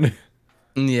fighting moment.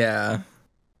 Yeah.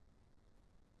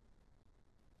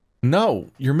 No,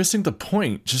 you're missing the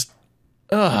point. Just,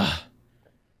 I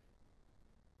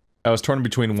was torn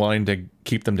between wanting to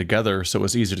keep them together so it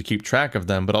was easier to keep track of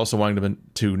them, but also wanting them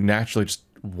to naturally just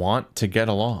want to get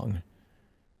along.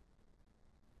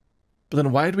 But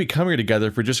then why did we come here together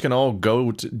if we're just gonna all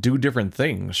go to do different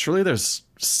things? Surely there's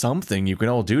something you can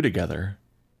all do together.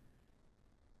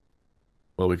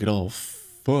 Well, we could all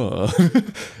fuck.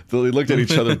 They looked at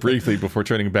each other briefly before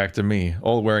turning back to me,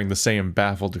 all wearing the same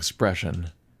baffled expression.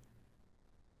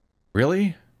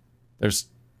 Really? There's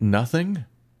nothing?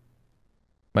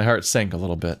 My heart sank a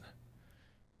little bit.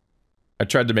 I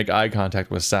tried to make eye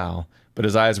contact with Sal, but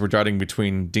his eyes were darting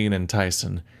between Dean and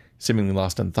Tyson, seemingly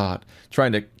lost in thought,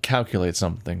 trying to calculate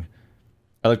something.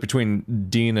 I looked between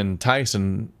Dean and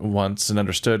Tyson once and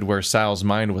understood where Sal's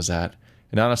mind was at,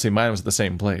 and honestly mine was at the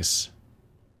same place.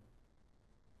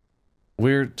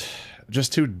 We're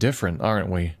just too different, aren't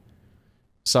we?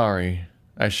 Sorry,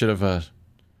 I should have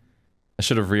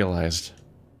realized.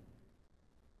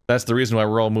 That's the reason why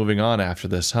we're all moving on after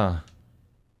this, huh?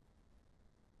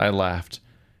 I laughed,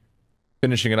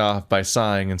 finishing it off by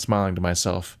sighing and smiling to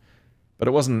myself. But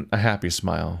it wasn't a happy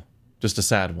smile, just a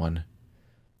sad one.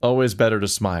 Always better to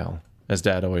smile, as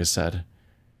Dad always said.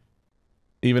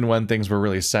 Even when things were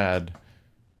really sad,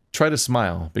 try to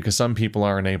smile, because some people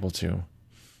aren't able to.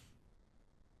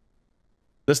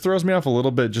 This throws me off a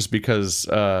little bit just because,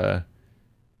 I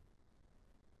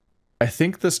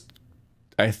think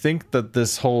that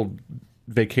this whole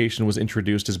vacation was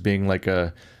introduced as being like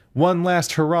a one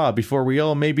last hurrah before we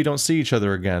all maybe don't see each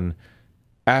other again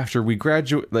after we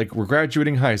graduate, like we're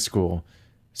graduating high school.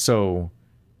 So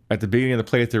at the beginning of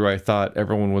the playthrough, I thought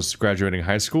everyone was graduating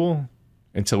high school,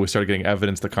 until we started getting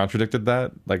evidence that contradicted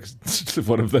that, like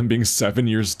one of them being 7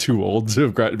 years too old to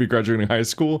be graduating high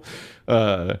school,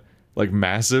 like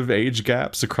massive age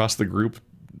gaps across the group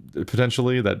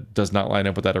potentially that does not line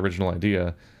up with that original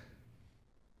idea.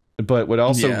 But what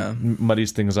also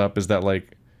muddies things up is that,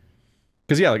 like,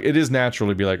 because yeah, like it is natural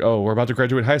to be like, oh, we're about to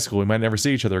graduate high school, we might never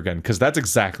see each other again, because that's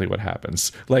exactly what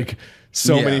happens. Like,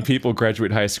 so many people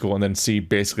graduate high school and then see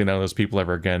basically none of those people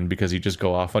ever again because you just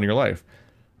go off on your life.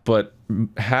 But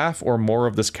half or more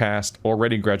of this cast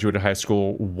already graduated high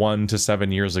school 1 to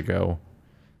 7 years ago,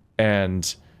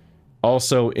 and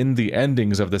also in the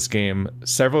endings of this game,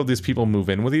 several of these people move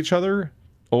in with each other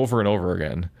over and over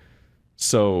again.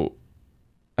 So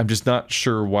I'm just not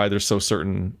sure why they're so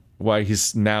certain, why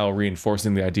he's now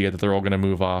reinforcing the idea that they're all going to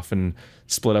move off and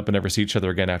split up and never see each other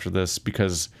again after this,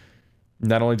 because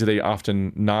not only do they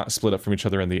often not split up from each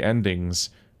other in the endings,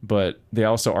 but they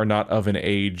also are not of an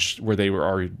age where they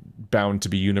are bound to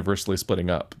be universally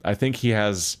splitting up. I think he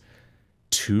has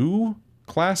 2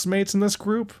 classmates in this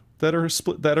group that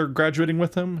are graduating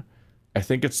with him. I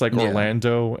think it's like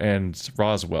Orlando and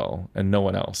Roswell and no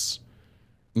one else.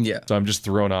 Yeah. So I'm just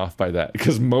thrown off by that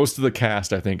because most of the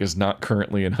cast, I think, is not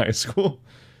currently in high school.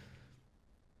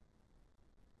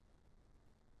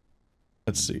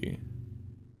 Let's see. I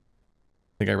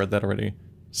think I read that already.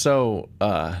 So,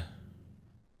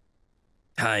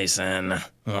 Tyson,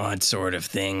 what sort of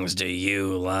things do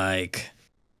you like?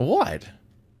 What?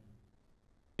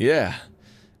 Yeah.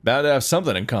 Bound to have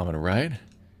something in common, right?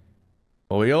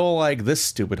 Well, we all like this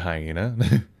stupid hyena.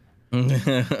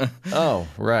 Oh,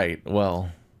 right. Well,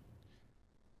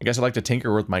 I guess I like to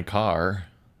tinker with my car.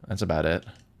 That's about it.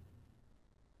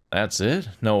 That's it?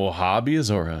 No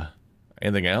hobbies or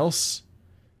anything else?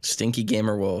 Stinky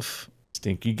Gamer Wolf.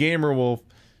 Stinky Gamer Wolf.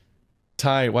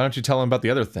 Ty, why don't you tell him about the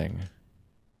other thing?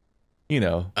 You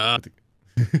know.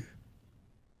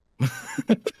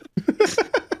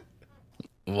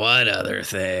 What other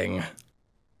thing?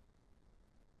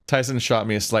 Tyson shot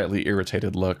me a slightly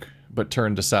irritated look, but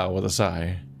turned to Sal with a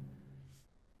sigh.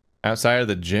 Outside of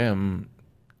the gym,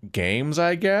 games,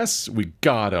 I guess? We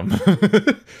got him.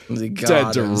 We got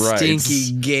Dead to him. rights.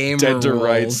 Stinky Gamer Dead to Wolf.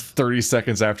 rights 30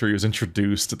 seconds after he was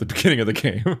introduced at the beginning of the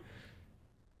game.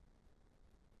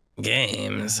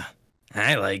 Games.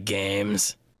 I like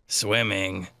games.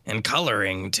 Swimming. And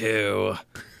coloring, too.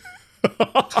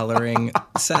 Coloring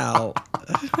Sal.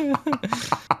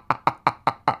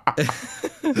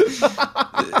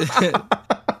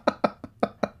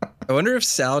 I wonder if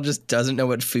Sal just doesn't know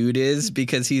what food is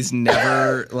because he's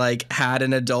never like had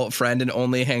an adult friend and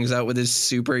only hangs out with his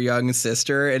super young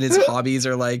sister, and his hobbies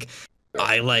are like,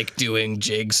 I like doing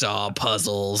jigsaw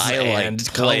puzzles and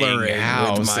like coloring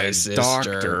house with my and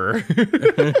sister.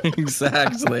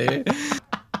 Exactly.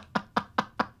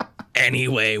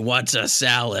 Anyway, what's a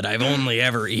salad? I've only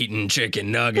ever eaten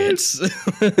chicken nuggets.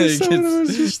 It's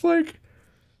just like...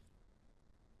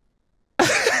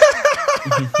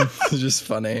 It's just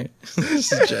funny. It's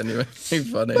just genuinely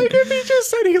funny. Like, if he just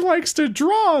said he likes to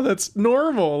draw, that's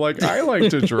normal. Like, I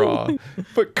like to draw.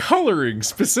 But coloring,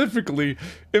 specifically,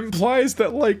 implies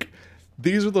that, like,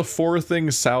 these are the 4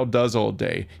 things Sal does all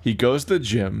day. He goes to the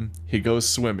gym, he goes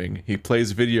swimming, he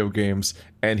plays video games,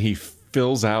 and he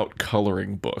fills out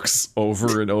coloring books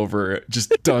over and over.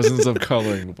 Just dozens of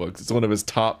coloring books. It's one of his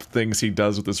top things he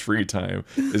does with his free time.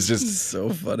 It's just so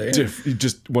funny.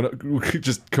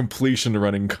 Just completion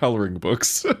running coloring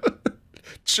books.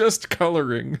 Just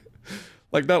coloring.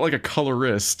 Like, not like a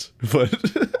colorist, but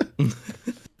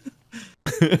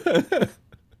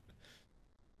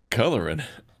coloring.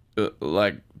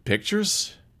 Like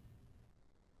pictures?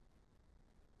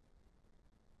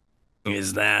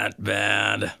 Is that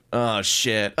bad? Oh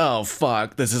shit. Oh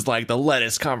fuck. This is like the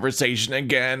lettuce conversation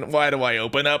again. Why do I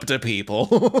open up to people?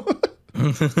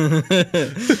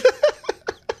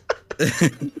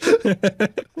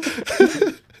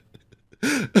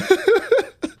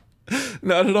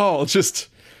 Not at all. Just,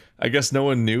 I guess no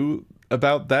one knew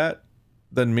about that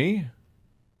than me.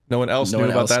 No one else knew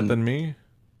about that than me.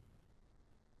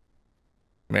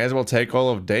 May as well take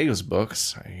all of Dave's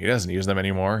books. He doesn't use them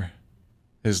anymore.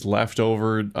 His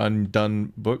leftover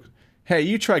undone book. Hey,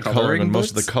 you tried coloring and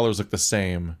most of the colors look the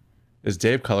same. Is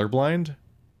Dave colorblind?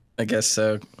 I guess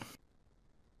so.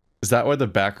 Is that why the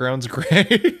background's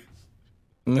gray?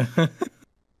 But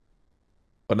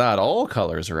not all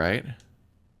colors, right?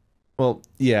 Well,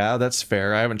 yeah, that's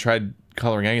fair. I haven't tried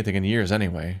coloring anything in years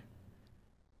anyway.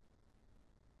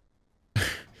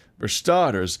 For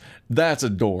starters, that's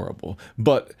adorable.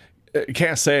 But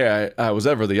can't say I was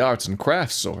ever the arts and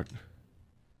crafts sort.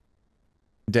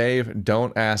 Dave,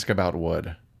 don't ask about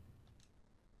wood.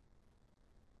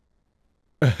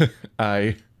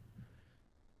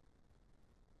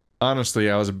 Honestly,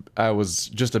 I was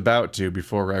just about to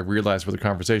before I realized where the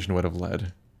conversation would have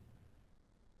led.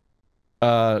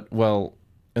 Well,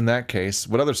 in that case,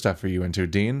 what other stuff are you into,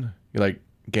 Dean? You like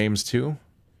games too?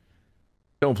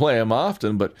 Don't play them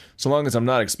often, but so long as I'm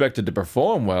not expected to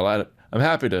perform well, I'm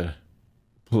happy to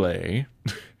play.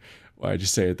 Why'd you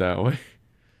say it that way?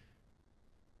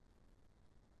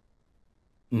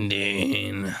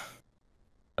 Dean.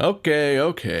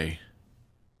 Okay.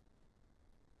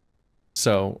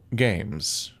 So,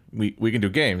 games. We can do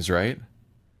games, right?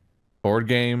 Board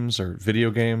games or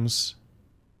video games?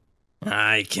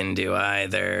 I can do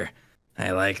either.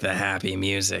 I like the happy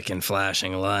music and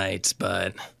flashing lights,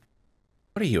 but...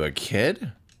 What are you, a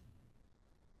kid?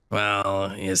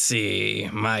 Well, you see,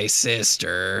 my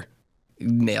sister...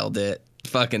 Nailed it.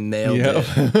 Fucking nailed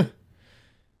it.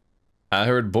 I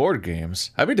heard board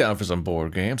games. I'd be down for some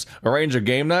board games. Arrange a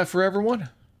game night for everyone?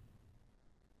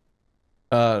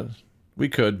 We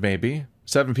could, maybe.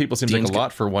 7 people seems like a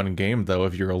lot for one game, though,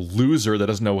 if you're a loser that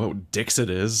doesn't know what Dixit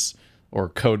is, or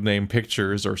Codename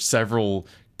Pictures, or several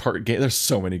part games. There's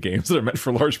so many games that are meant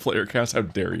for large player counts. How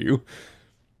dare you?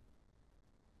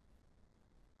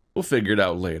 We'll figure it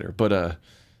out later, but,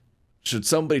 should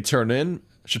somebody turn in?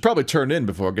 Should probably turn in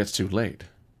before it gets too late.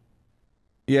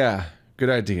 Yeah, good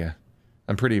idea.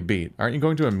 I'm pretty beat. Aren't you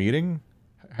going to a meeting?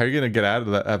 How are you going to get out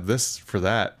of this for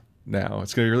that now?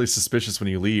 It's going to be really suspicious when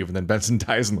you leave and then Benson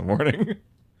dies in the morning.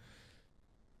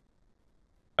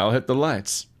 I'll hit the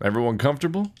lights. Everyone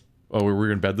comfortable? Oh, were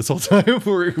we in bed this whole time?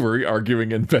 Were we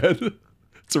arguing in bed?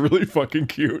 It's really fucking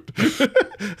cute.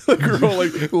 Like we're all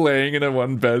like laying in a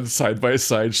one bed side by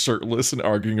side, shirtless, and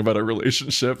arguing about a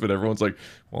relationship, and everyone's like,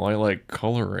 "Well, I like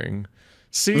coloring."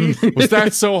 See, was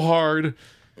that so hard?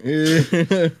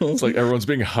 It's like everyone's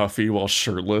being huffy while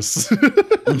shirtless.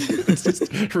 It's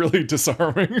just really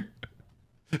disarming.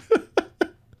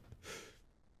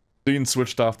 Dean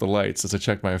switched off the lights as I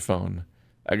checked my phone.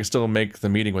 I could still make the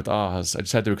meeting with Oz. I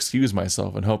just had to excuse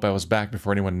myself and hope I was back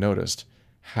before anyone noticed.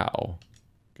 How?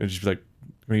 Could I just be like,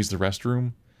 I'm gonna use the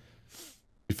restroom?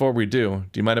 Before we do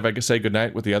you mind if I could say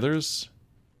goodnight with the others?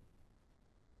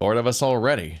 Bored of us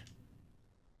already.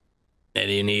 Do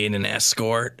you need an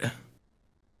escort?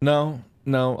 No,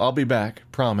 I'll be back.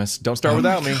 Promise. Don't start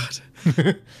without me.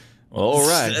 All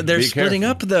right. They're splitting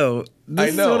up, though.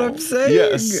 This is what I'm saying.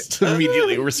 Yes.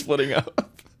 Immediately we're splitting up.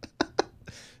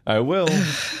 I will.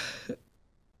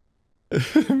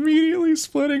 Immediately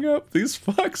splitting up. These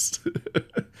fucks.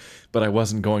 But I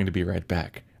wasn't going to be right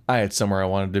back. I had somewhere I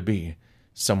wanted to be.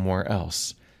 Somewhere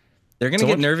else. They're going to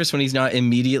get nervous when he's not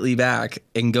immediately back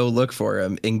and go look for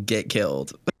him and get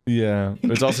killed. Yeah.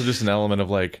 There's also just an element of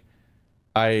like,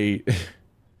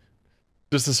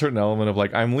 just a certain element of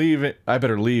like, I'm leaving. I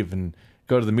better leave and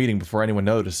go to the meeting before anyone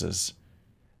notices.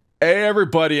 Hey,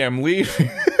 everybody, I'm leaving.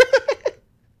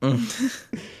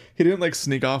 He didn't like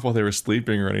sneak off while they were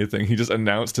sleeping or anything. He just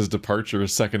announced his departure a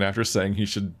second after saying he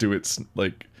should do it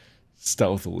like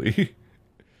stealthily.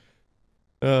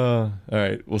 All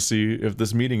right, we'll see if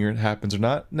this meeting happens or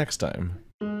not next time.